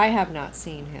have not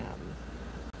seen him.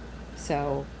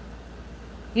 So,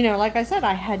 you know, like I said,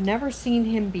 I had never seen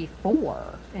him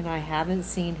before, and I haven't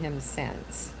seen him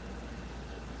since.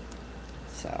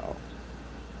 So,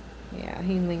 yeah,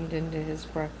 he leaned into his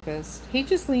breakfast. He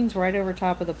just leans right over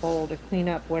top of the bowl to clean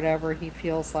up whatever he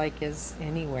feels like is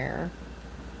anywhere.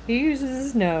 He uses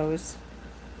his nose.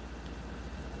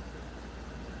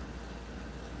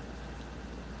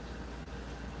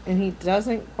 And he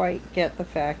doesn't quite get the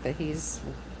fact that he's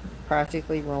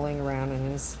practically rolling around in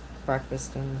his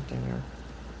breakfast and dinner.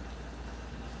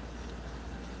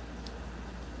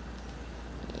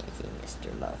 Easy,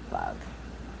 Mr. Lovebug.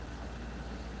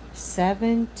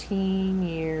 17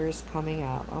 years coming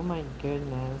up. Oh my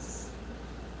goodness.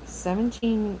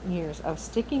 17 years of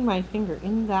sticking my finger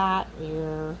in that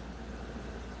ear.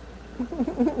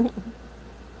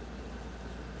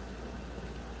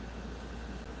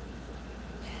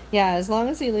 Yeah, as long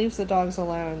as he leaves the dogs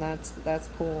alone, that's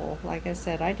cool. Like I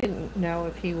said, I didn't know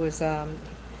if he was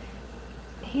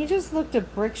he just looked a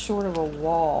brick short of a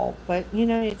wall, but you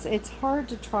know, it's hard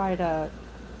to try to,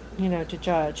 you know, to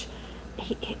judge.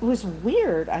 It was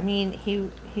weird. I mean, he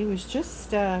was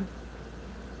just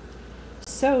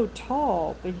so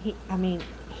tall, but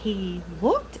he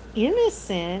looked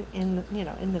innocent in, you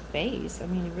know, in the face. I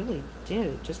mean, he really did.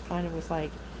 It just kind of was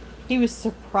like he was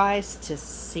surprised to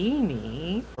see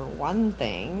me, for one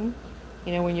thing.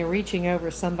 You know, when you're reaching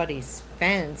over somebody's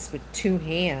fence with two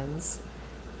hands,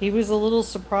 he was a little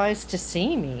surprised to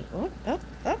see me. Oh, oh,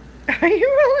 oh. Are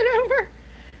you rolling over?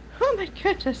 Oh my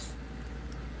goodness.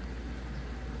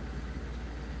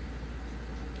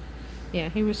 Yeah,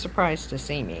 he was surprised to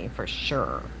see me, for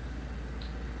sure.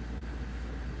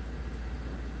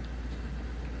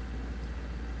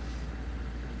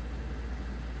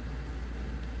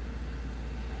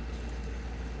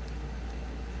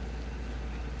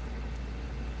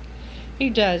 He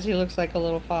does. He looks like a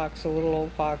little fox, a little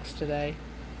old fox today.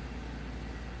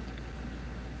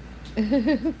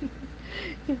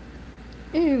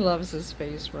 He loves his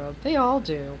face rub. They all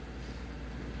do.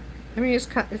 I mean, it's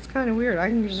kind of weird. I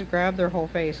can just grab their whole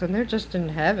face, and they're just in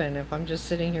heaven if I'm just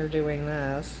sitting here doing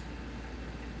this.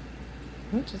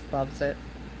 He just loves it.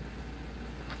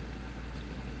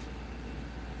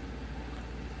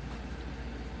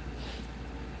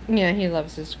 Yeah, he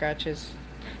loves his scratches.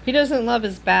 He doesn't love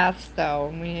his baths,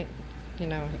 though. You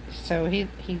know, so he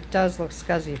does look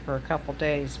scuzzy for a couple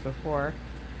days before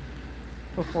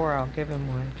I'll give him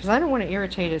one. Because I don't want to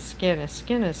irritate his skin. His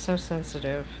skin is so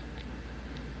sensitive.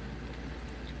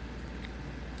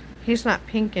 He's not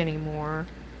pink anymore.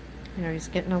 You know, he's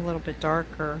getting a little bit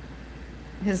darker.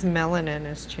 His melanin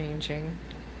is changing.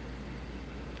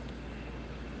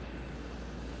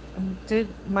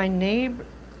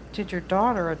 Did your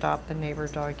daughter adopt the neighbor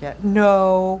dog yet?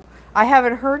 No. I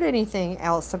haven't heard anything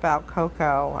else about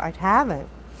Coco. I haven't.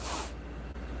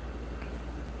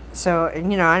 So,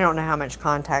 you know, I don't know how much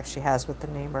contact she has with the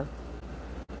neighbor.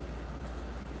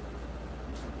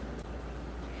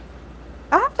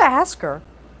 I'll have to ask her.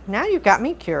 Now you've got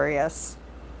me curious.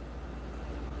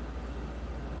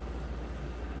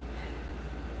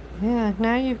 Yeah,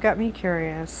 now you've got me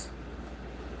curious.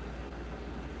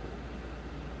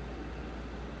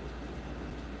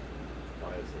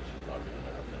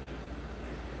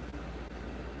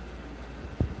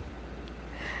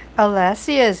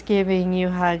 Alessia's giving you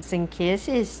hugs and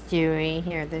kisses, Stewie.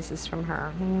 Here, this is from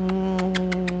her.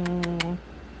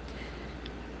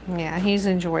 Yeah, he's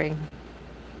enjoying.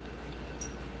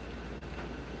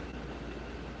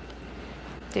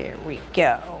 There we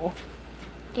go.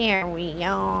 There we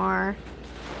are.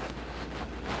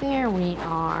 There we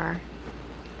are.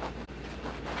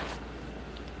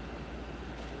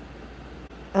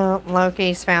 Oh,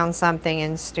 Loki's found something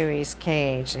in Stewie's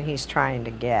cage that he's trying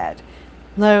to get.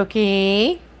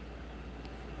 Loki,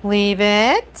 leave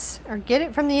it or get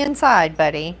it from the inside,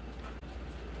 buddy.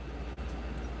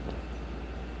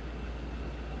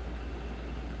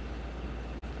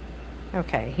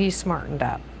 Okay, he's smartened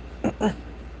up.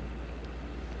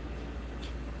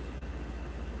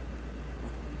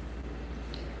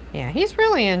 Yeah, he's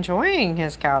really enjoying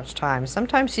his couch time.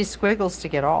 Sometimes he squiggles to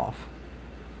get off.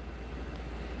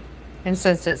 And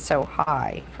since it's so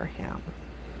high for him,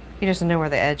 he doesn't know where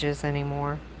the edge is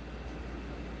anymore.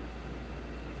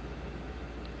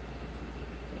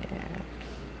 Yeah.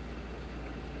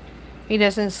 He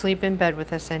doesn't sleep in bed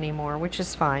with us anymore, which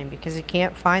is fine because he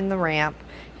can't find the ramp.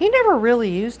 He never really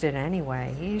used it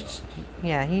anyway. He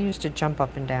used to jump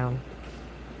up and down.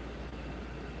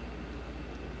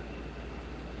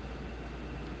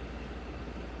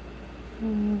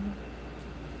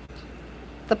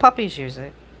 The puppies use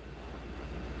it.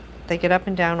 They get up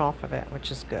and down off of it, which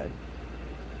is good.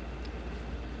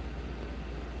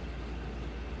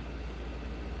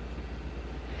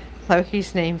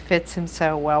 Loki's name fits him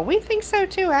so well. We think so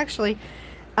too, actually.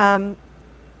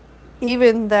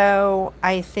 Even though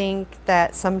I think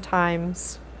that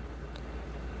sometimes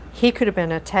he could have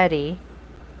been a teddy,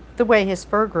 the way his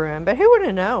fur grew in, but who would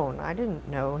have known? I didn't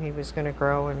know he was going to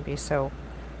grow and be so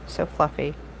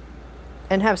fluffy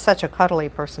and have such a cuddly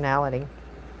personality.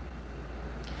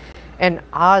 And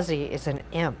Ozzy is an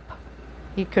imp.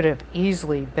 He could have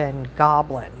easily been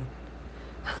Goblin.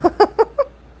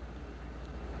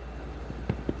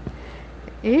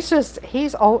 he's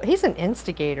an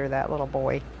instigator, that little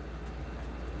boy.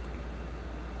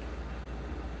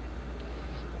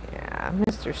 Yeah,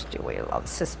 Mr. Stewie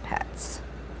loves his pets.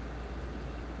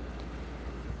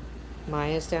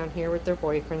 Maya's down here with their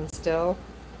boyfriend still.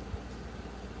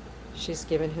 She's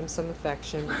giving him some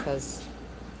affection because,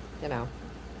 you know.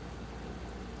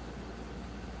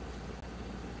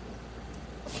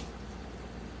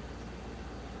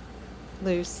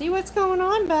 Lucy, what's going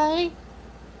on, buddy?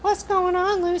 What's going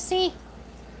on, Lucy?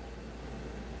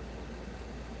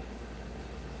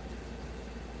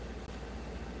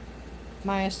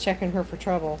 Maya's checking her for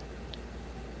trouble.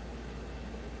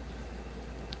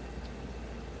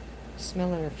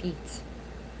 Smelling her feet.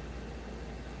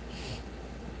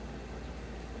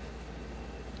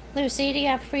 Lucy, do you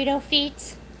have Frito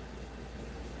feet?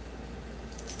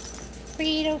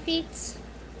 Frito feet?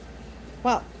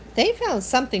 Well, they found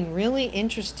something really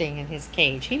interesting in his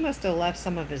cage. He must have left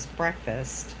some of his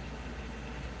breakfast.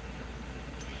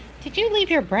 Did you leave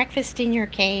your breakfast in your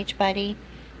cage, buddy?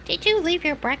 Did you leave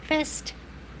your breakfast?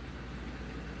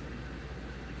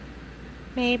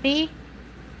 Maybe.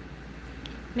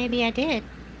 Maybe I did.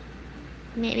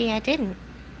 Maybe I didn't.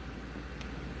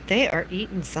 They are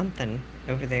eating something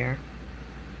over there.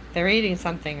 They're eating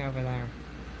something over there.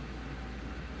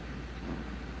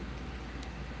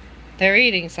 They're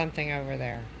eating something over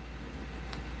there.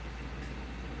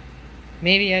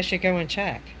 Maybe I should go and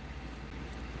check.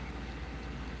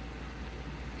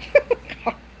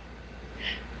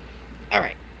 All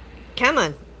right. Come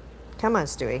on. Come on,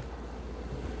 Stewie.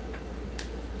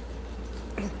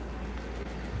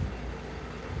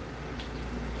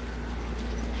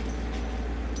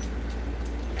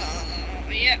 Oh,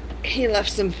 yeah. He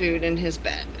left some food in his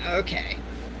bed. Okay.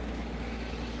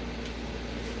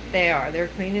 They're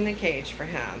cleaning the cage for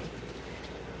him.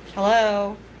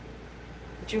 Hello?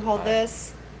 Would you hold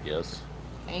this? Yes.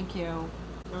 Thank you.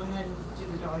 Go ahead and do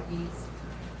the doggies.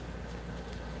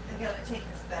 I gotta take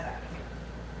this bed out of here.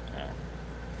 Yeah.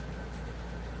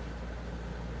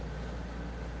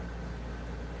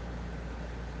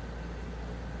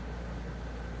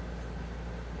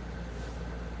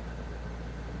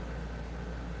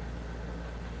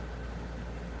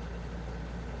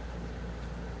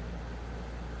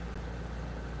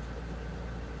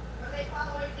 Are they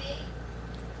following me?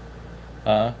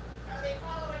 Huh? Are they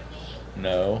following me?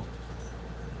 No.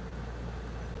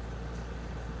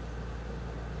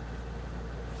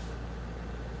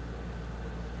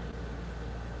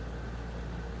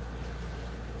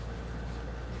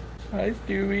 Hi,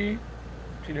 Stewie.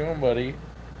 What you doing, buddy?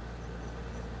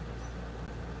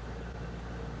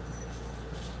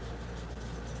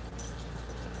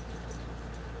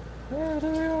 Yeah,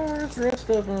 there we are. Where's the rest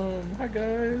of them? Hi,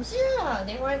 guys. Yeah,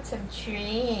 they want some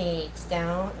treats,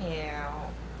 don't you?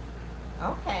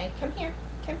 Okay, come here.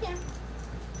 Come here.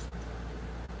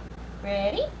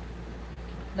 Ready?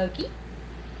 Loki?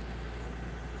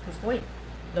 Good boy.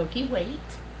 Loki, wait.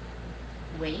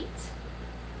 Wait.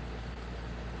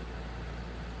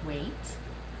 Wait.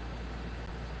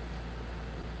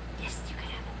 Yes, you can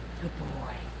have it. Good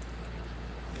boy.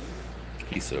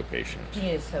 He's so patient.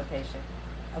 He is so patient.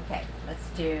 Okay, let's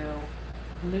do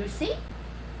Lucy.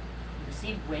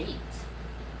 Lucy, wait.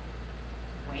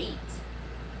 Wait.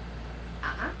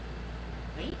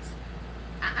 Wait.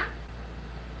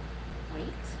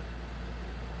 Wait.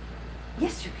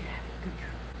 Yes, you can have it. Good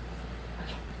girl.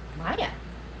 Okay, Maya.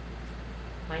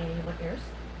 Maya, you want yours?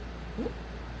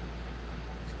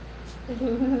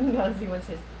 Ozzy wants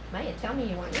his. Maya, tell me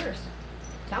you want yours.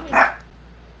 Tell me.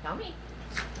 Tell me.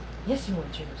 Yes, you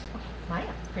want yours. Okay,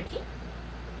 Maya, pretty.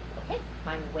 Okay,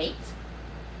 mine, wait.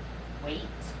 Wait.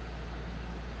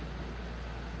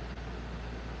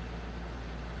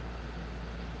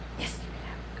 Yes, you can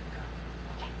have it. Good girl.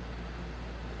 Okay.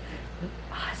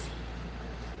 Ozzy.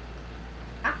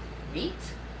 Wait.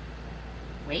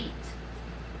 Wait.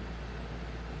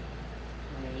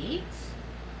 Wait.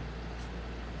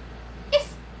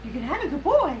 Yes, you can have it. Good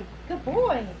boy. Good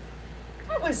boy.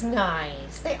 That was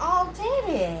nice. They all did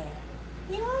it.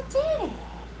 You all did it.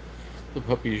 The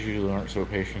puppies usually aren't so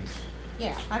patient.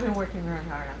 Yeah, I've been working really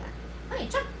hard on that. Hey,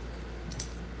 jump.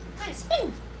 Hey,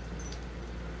 spin.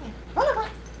 Hey, roll over.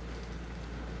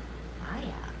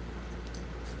 Hiya.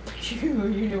 You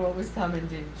knew what was coming,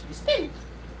 didn't you? Spin.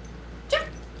 Jump.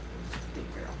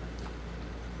 Good girl.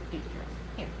 Good girl.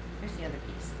 Here, here's the other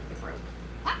piece. It broke.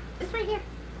 It's right here.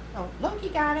 Oh, Loki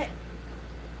got it.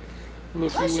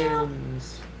 Loki Bless you.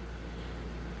 wins.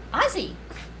 Ozzy.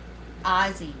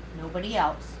 Ozzy. Nobody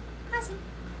else. Ozzy.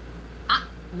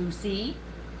 Lucy.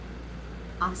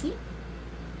 Ozzy.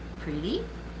 Pretty.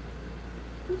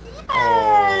 Yes.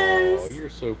 Oh, you're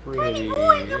so pretty. Pretty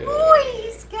boy. Good boy.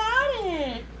 He's got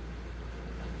it.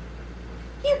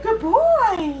 You good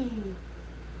boy.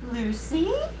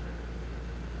 Lucy.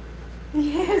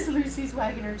 Yes, Lucy's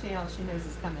wagging her tail. She knows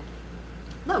it's coming.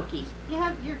 Loki, you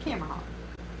have your camera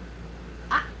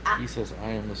on. He says,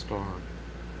 I am the star.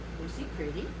 Lucy,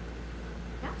 pretty.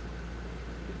 Yeah.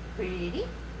 Pretty.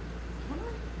 Come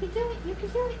on. You can do it. You can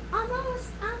do it.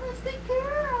 Almost. Almost. Good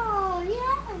girl.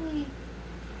 Yay.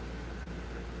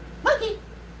 Loki.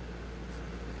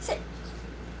 Sit.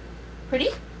 Pretty.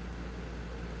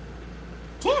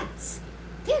 Dance.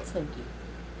 Dance, Loki.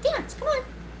 Dance. Come on.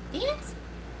 Dance.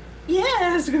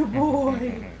 Yes, good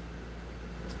boy.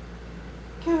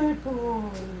 Good boy.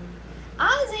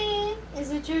 Ozzy,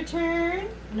 is it your turn?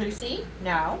 Lucy,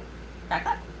 no. Back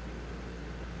up.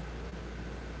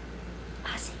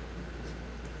 Ozzy.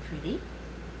 Pretty.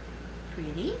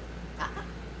 Pretty.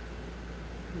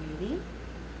 Pretty.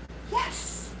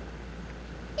 Yes.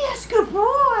 Yes, good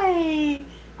boy.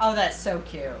 Oh, that's so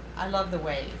cute. I love the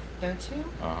wave, don't you?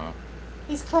 Uh-huh.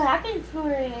 He's clapping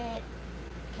for it.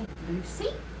 Okay,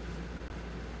 Lucy.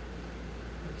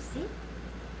 Lucy.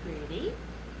 Pretty.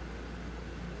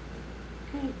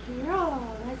 Good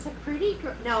girl. That's a pretty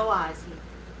girl. No, Ozzy.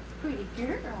 Pretty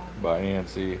girl. Bye,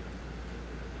 Nancy.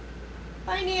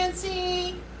 Bye,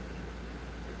 Nancy.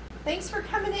 Thanks for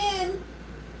coming in.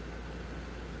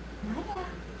 Maya.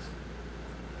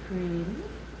 Pretty.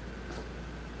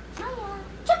 Maya.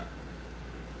 Jump.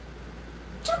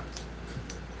 Jump.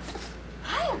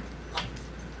 Higher.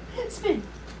 Spin.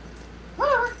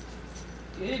 Roll.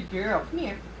 Good girl. Come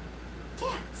here.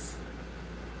 Dance.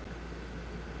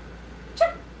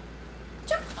 Jump.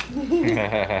 Jump.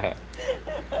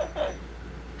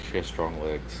 She has strong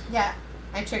legs. Yeah,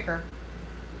 I trick her.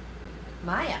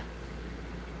 Maya.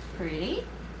 Pretty.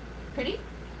 Pretty.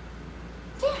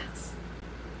 Dance.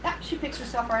 Yeah, she picks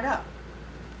herself right up.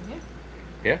 Yeah.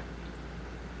 Yeah.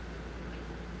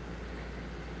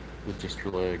 With just her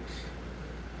legs.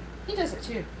 He does it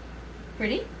too.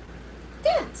 Pretty.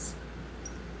 Dance.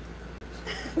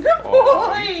 Good Oh,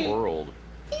 boy. he twirled.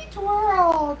 He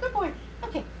twirled. Good boy.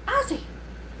 Okay, Ozzy.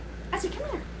 Ozzy, come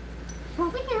here. Come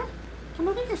over here. Come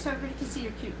over here so everybody can see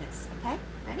your cuteness. Okay?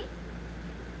 Ready?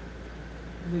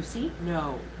 Lucy,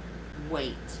 no.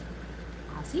 Wait.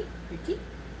 Ozzy, pretty.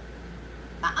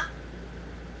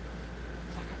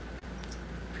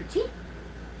 Pretty.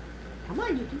 Come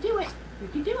on, you can do it. You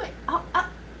can do it.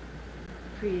 Up.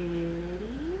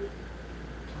 Pretty.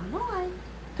 Come on.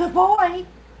 Good boy.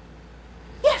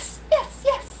 Yes.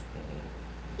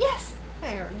 Yes.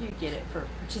 There, you get it for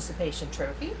participation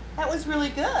trophy. That was really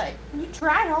good. You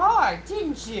tried hard,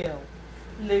 didn't you?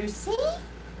 Lucy?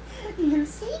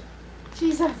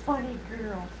 She's a funny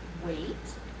girl. Wait.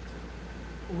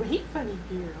 Wait, funny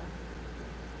girl.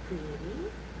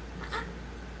 Pretty.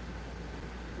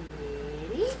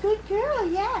 Pretty. Good girl,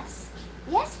 yes.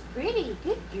 Yes, pretty.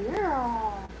 Good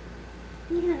girl.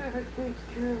 You're a good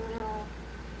girl.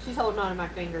 She's holding on to my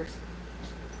fingers.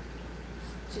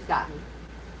 She's got me.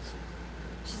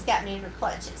 She's got me in her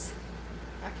clutches.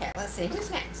 Okay, let's see.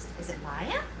 Who's next? Is it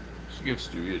Maya? She gives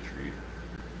Stewie a treat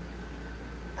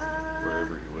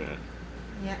wherever he went.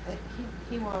 Yeah,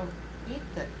 he won't eat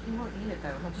it. He won't eat it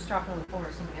though. He'll just drop it on the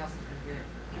floor. Somebody else is gonna get it.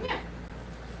 Come here.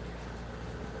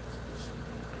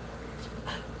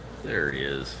 There he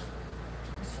is.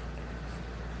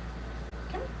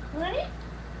 Come, ready?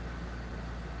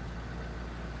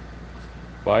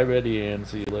 Bye, Betty Ann.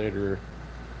 See you later.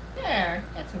 There,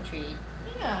 got some treat.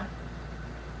 Yeah.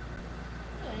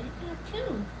 Yeah, you can have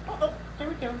two. Oh, there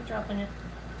we go. Dropping it.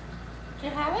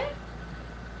 Did you have it?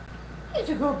 He's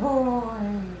a good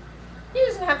boy. He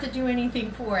doesn't have to do anything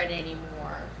for it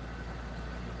anymore.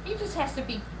 He just has to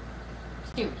be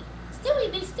Stewie.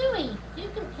 Stewie, be Stewie. You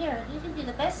can be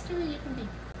the best Stewie you can be.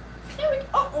 There we go.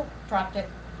 Oh, dropped it.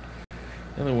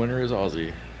 And the winner is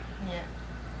Ozzy. Yeah.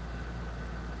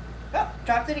 Oh,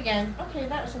 dropped it again. Okay,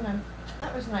 that was a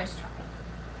nice try.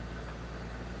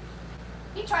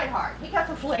 He tried hard. He got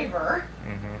the flavor.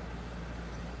 Mm-hmm.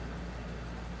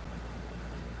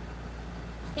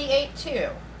 He ate two.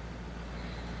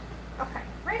 Okay,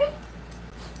 ready?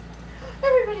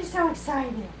 Everybody's so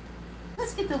excited.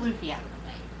 Let's get the Luffy out of the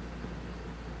way.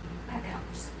 That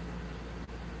helps.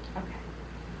 Okay.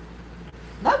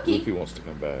 Loki. Loki wants to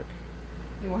come back.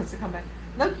 He wants to come back.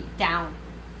 Loki, down.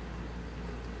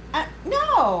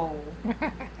 No.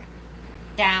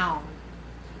 Down.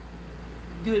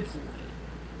 Good boy.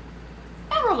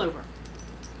 And roll over.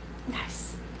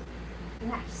 Nice.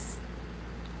 Nice.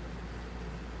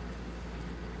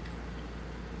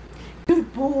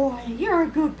 Good boy. You're a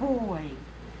good boy.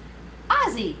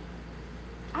 Ozzy.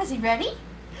 Ozzy, ready?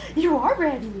 You are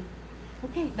ready.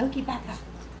 Okay, Loki, back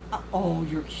up. Oh,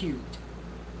 you're cute.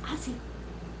 Ozzy.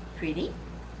 Pretty.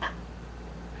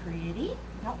 Pretty.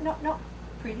 No.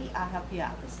 Pretty, I'll help you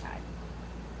out this time.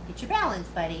 Get your balance,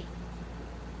 buddy.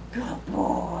 Good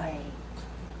boy.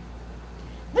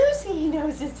 Lucy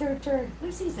knows it's her turn.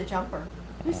 Lucy's a jumper.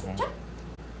 Lucy, jump.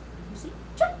 Lucy,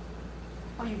 jump.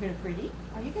 Are you gonna pretty?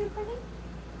 Are you gonna pretty?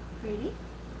 Pretty?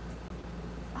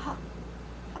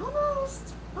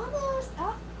 Almost.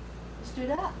 Oh,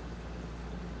 stood up.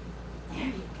 There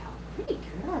you go. Pretty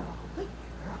girl. Good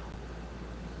girl.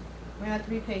 We have to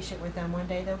be patient with them. One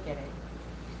day they'll get it.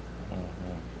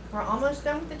 Mm-hmm. We're almost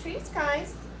done with the treats,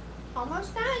 guys.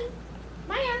 Almost done.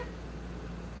 Maya.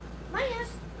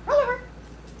 Roll over.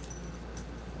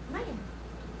 Maya.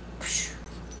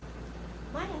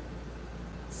 Maya.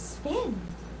 Spin.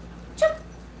 Jump.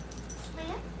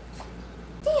 Maya.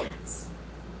 Dance.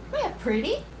 Maya,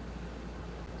 pretty.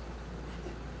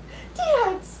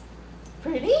 Dance.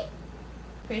 Pretty.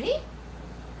 Pretty.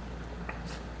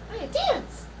 Maya,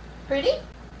 dance. Pretty.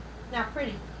 Now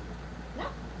pretty. No.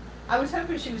 I was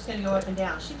hoping she was going to go up and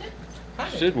down. She did.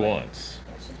 She did once.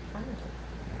 Yeah, she kind of did.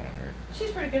 Alright.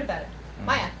 She's pretty good about it. Mm.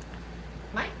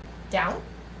 Maya, down.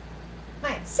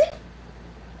 Maya, sit.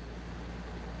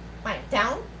 Maya,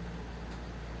 down.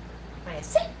 Maya,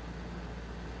 sit.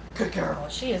 Good girl.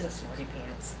 She is a smarty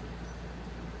pants.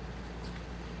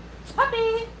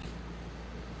 Puppy.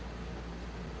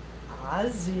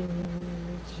 Ozzy,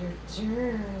 it's your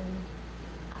turn.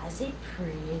 Ozzy,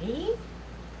 pretty.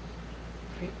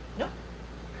 Nope.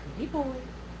 Pretty boy.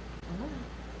 Come on.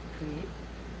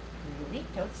 Pretty.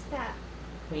 Don't stop.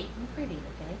 Wait and pretty,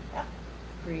 okay? Up.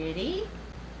 Pretty.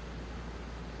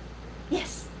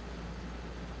 Yes.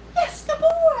 Yes, good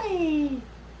boy.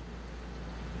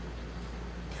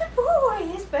 Good boy.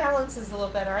 His balance is a little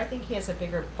better. I think he has a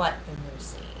bigger butt than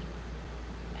Lucy.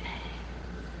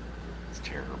 It's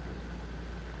terrible.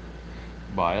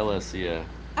 Bye, Alessia.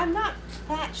 I'm not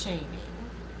fat shaming.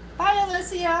 Bye,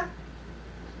 Alicia.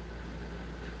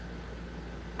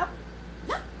 Up.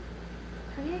 No.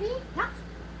 Pretty. No.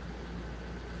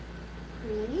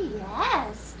 Pretty.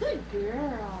 Yes. Good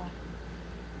girl.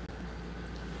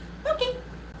 Okay.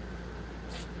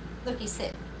 Looky,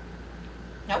 sit.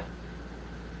 Nope.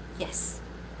 Yes.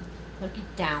 Looky,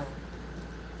 down.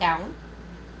 Down.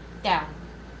 Down.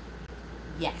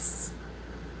 Yes.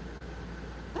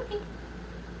 Okay.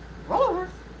 Roll over.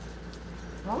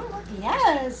 Roll over.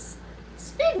 Yes.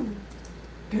 Spin.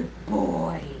 Good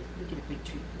boy. You get a big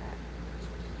treat for that.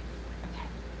 Okay.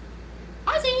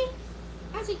 Ozzy.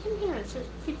 Ozzy, come here so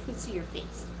you can see your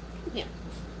face. Come here.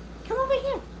 Come over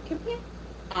here. Come here.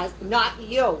 Not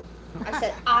you. I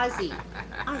said Ozzy.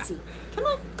 Ozzy, come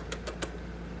on.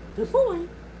 Good boy.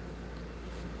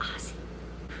 Ozzy,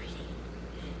 pretty.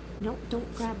 No,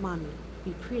 don't grab mommy.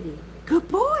 Be pretty. Good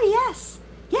boy, yes.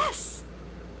 Yes.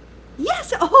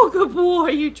 Yes. Oh, good boy.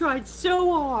 You tried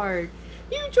so hard.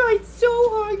 You tried so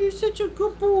hard. You're such a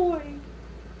good boy.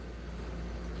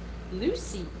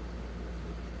 Lucy.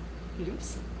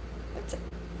 Lucy. What's it?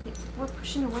 We're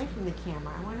pushing away from the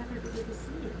camera. I want everybody to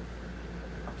see you.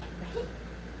 Okay, ready?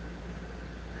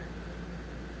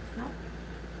 No.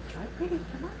 Try pretty.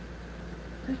 Come on.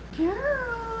 Good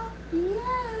girl.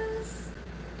 Yes.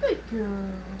 Good girl.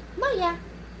 Maya.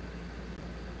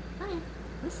 Maya,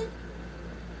 listen.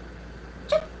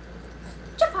 Jump.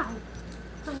 Jump high.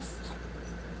 Nice.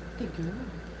 Good girl.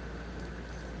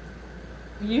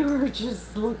 You're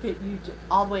just, look at you.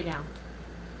 All the way down.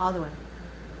 All the way.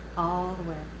 All the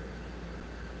way.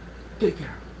 Good girl.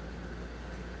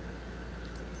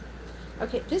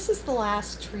 Okay, this is the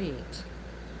last treat.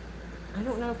 I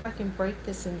don't know if I can break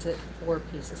this into 4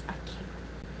 pieces. I can't.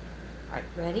 All right,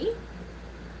 ready?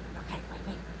 Okay,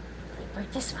 wait.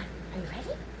 Break this one. Are you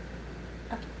ready?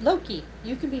 Okay, Loki,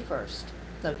 you can be first.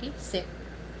 Loki, sit.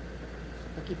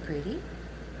 Loki, pretty.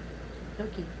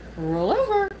 Loki, roll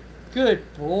over. Good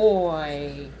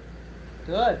boy.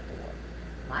 Good boy.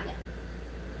 Maya.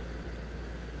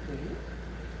 Pretty.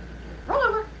 Roll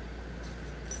over.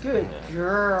 Good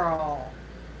girl.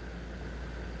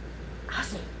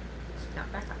 Ozzy. Now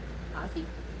back up. Ozzy.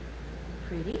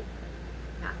 Pretty.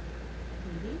 Now.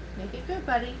 Pretty. Make it good,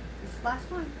 buddy. This is the last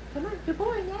one. Come on. Good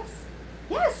boy.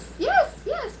 Yes.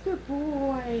 Yes. Good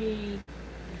boy.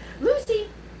 Lucy.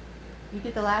 You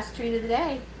get the last treat of the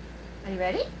day. Are you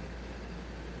ready?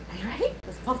 Are you ready?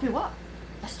 Let's pump you up.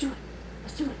 Let's do it.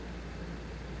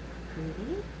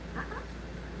 Pretty.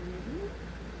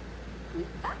 Pretty.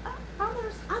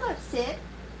 Almost. Sit.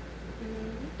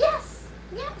 Yes.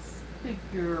 Good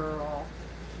girl.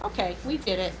 Okay, we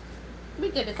did it.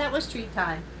 That was treat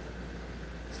time.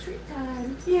 Treat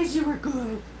time. Yes, you were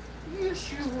good.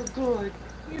 Yes, you were good.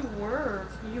 You were.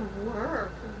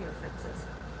 Come here, princess.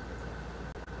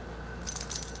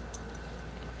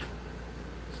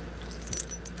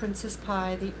 Princess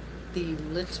Pie, the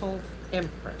Little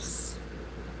Empress.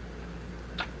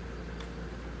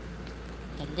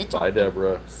 Bye,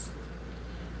 Deborah.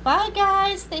 Bye,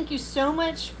 guys. Thank you so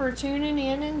much for tuning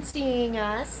in and seeing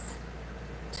us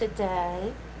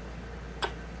today.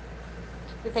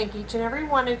 We thank each and every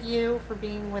one of you for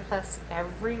being with us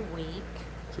every week.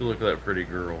 So look at that pretty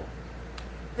girl.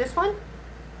 This one?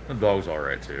 The dog's all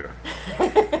right, too.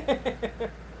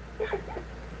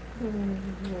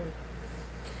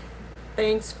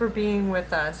 Thanks for being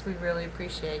with us. We really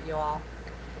appreciate you all.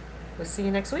 We'll see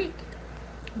you next week.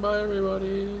 Bye,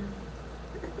 everybody.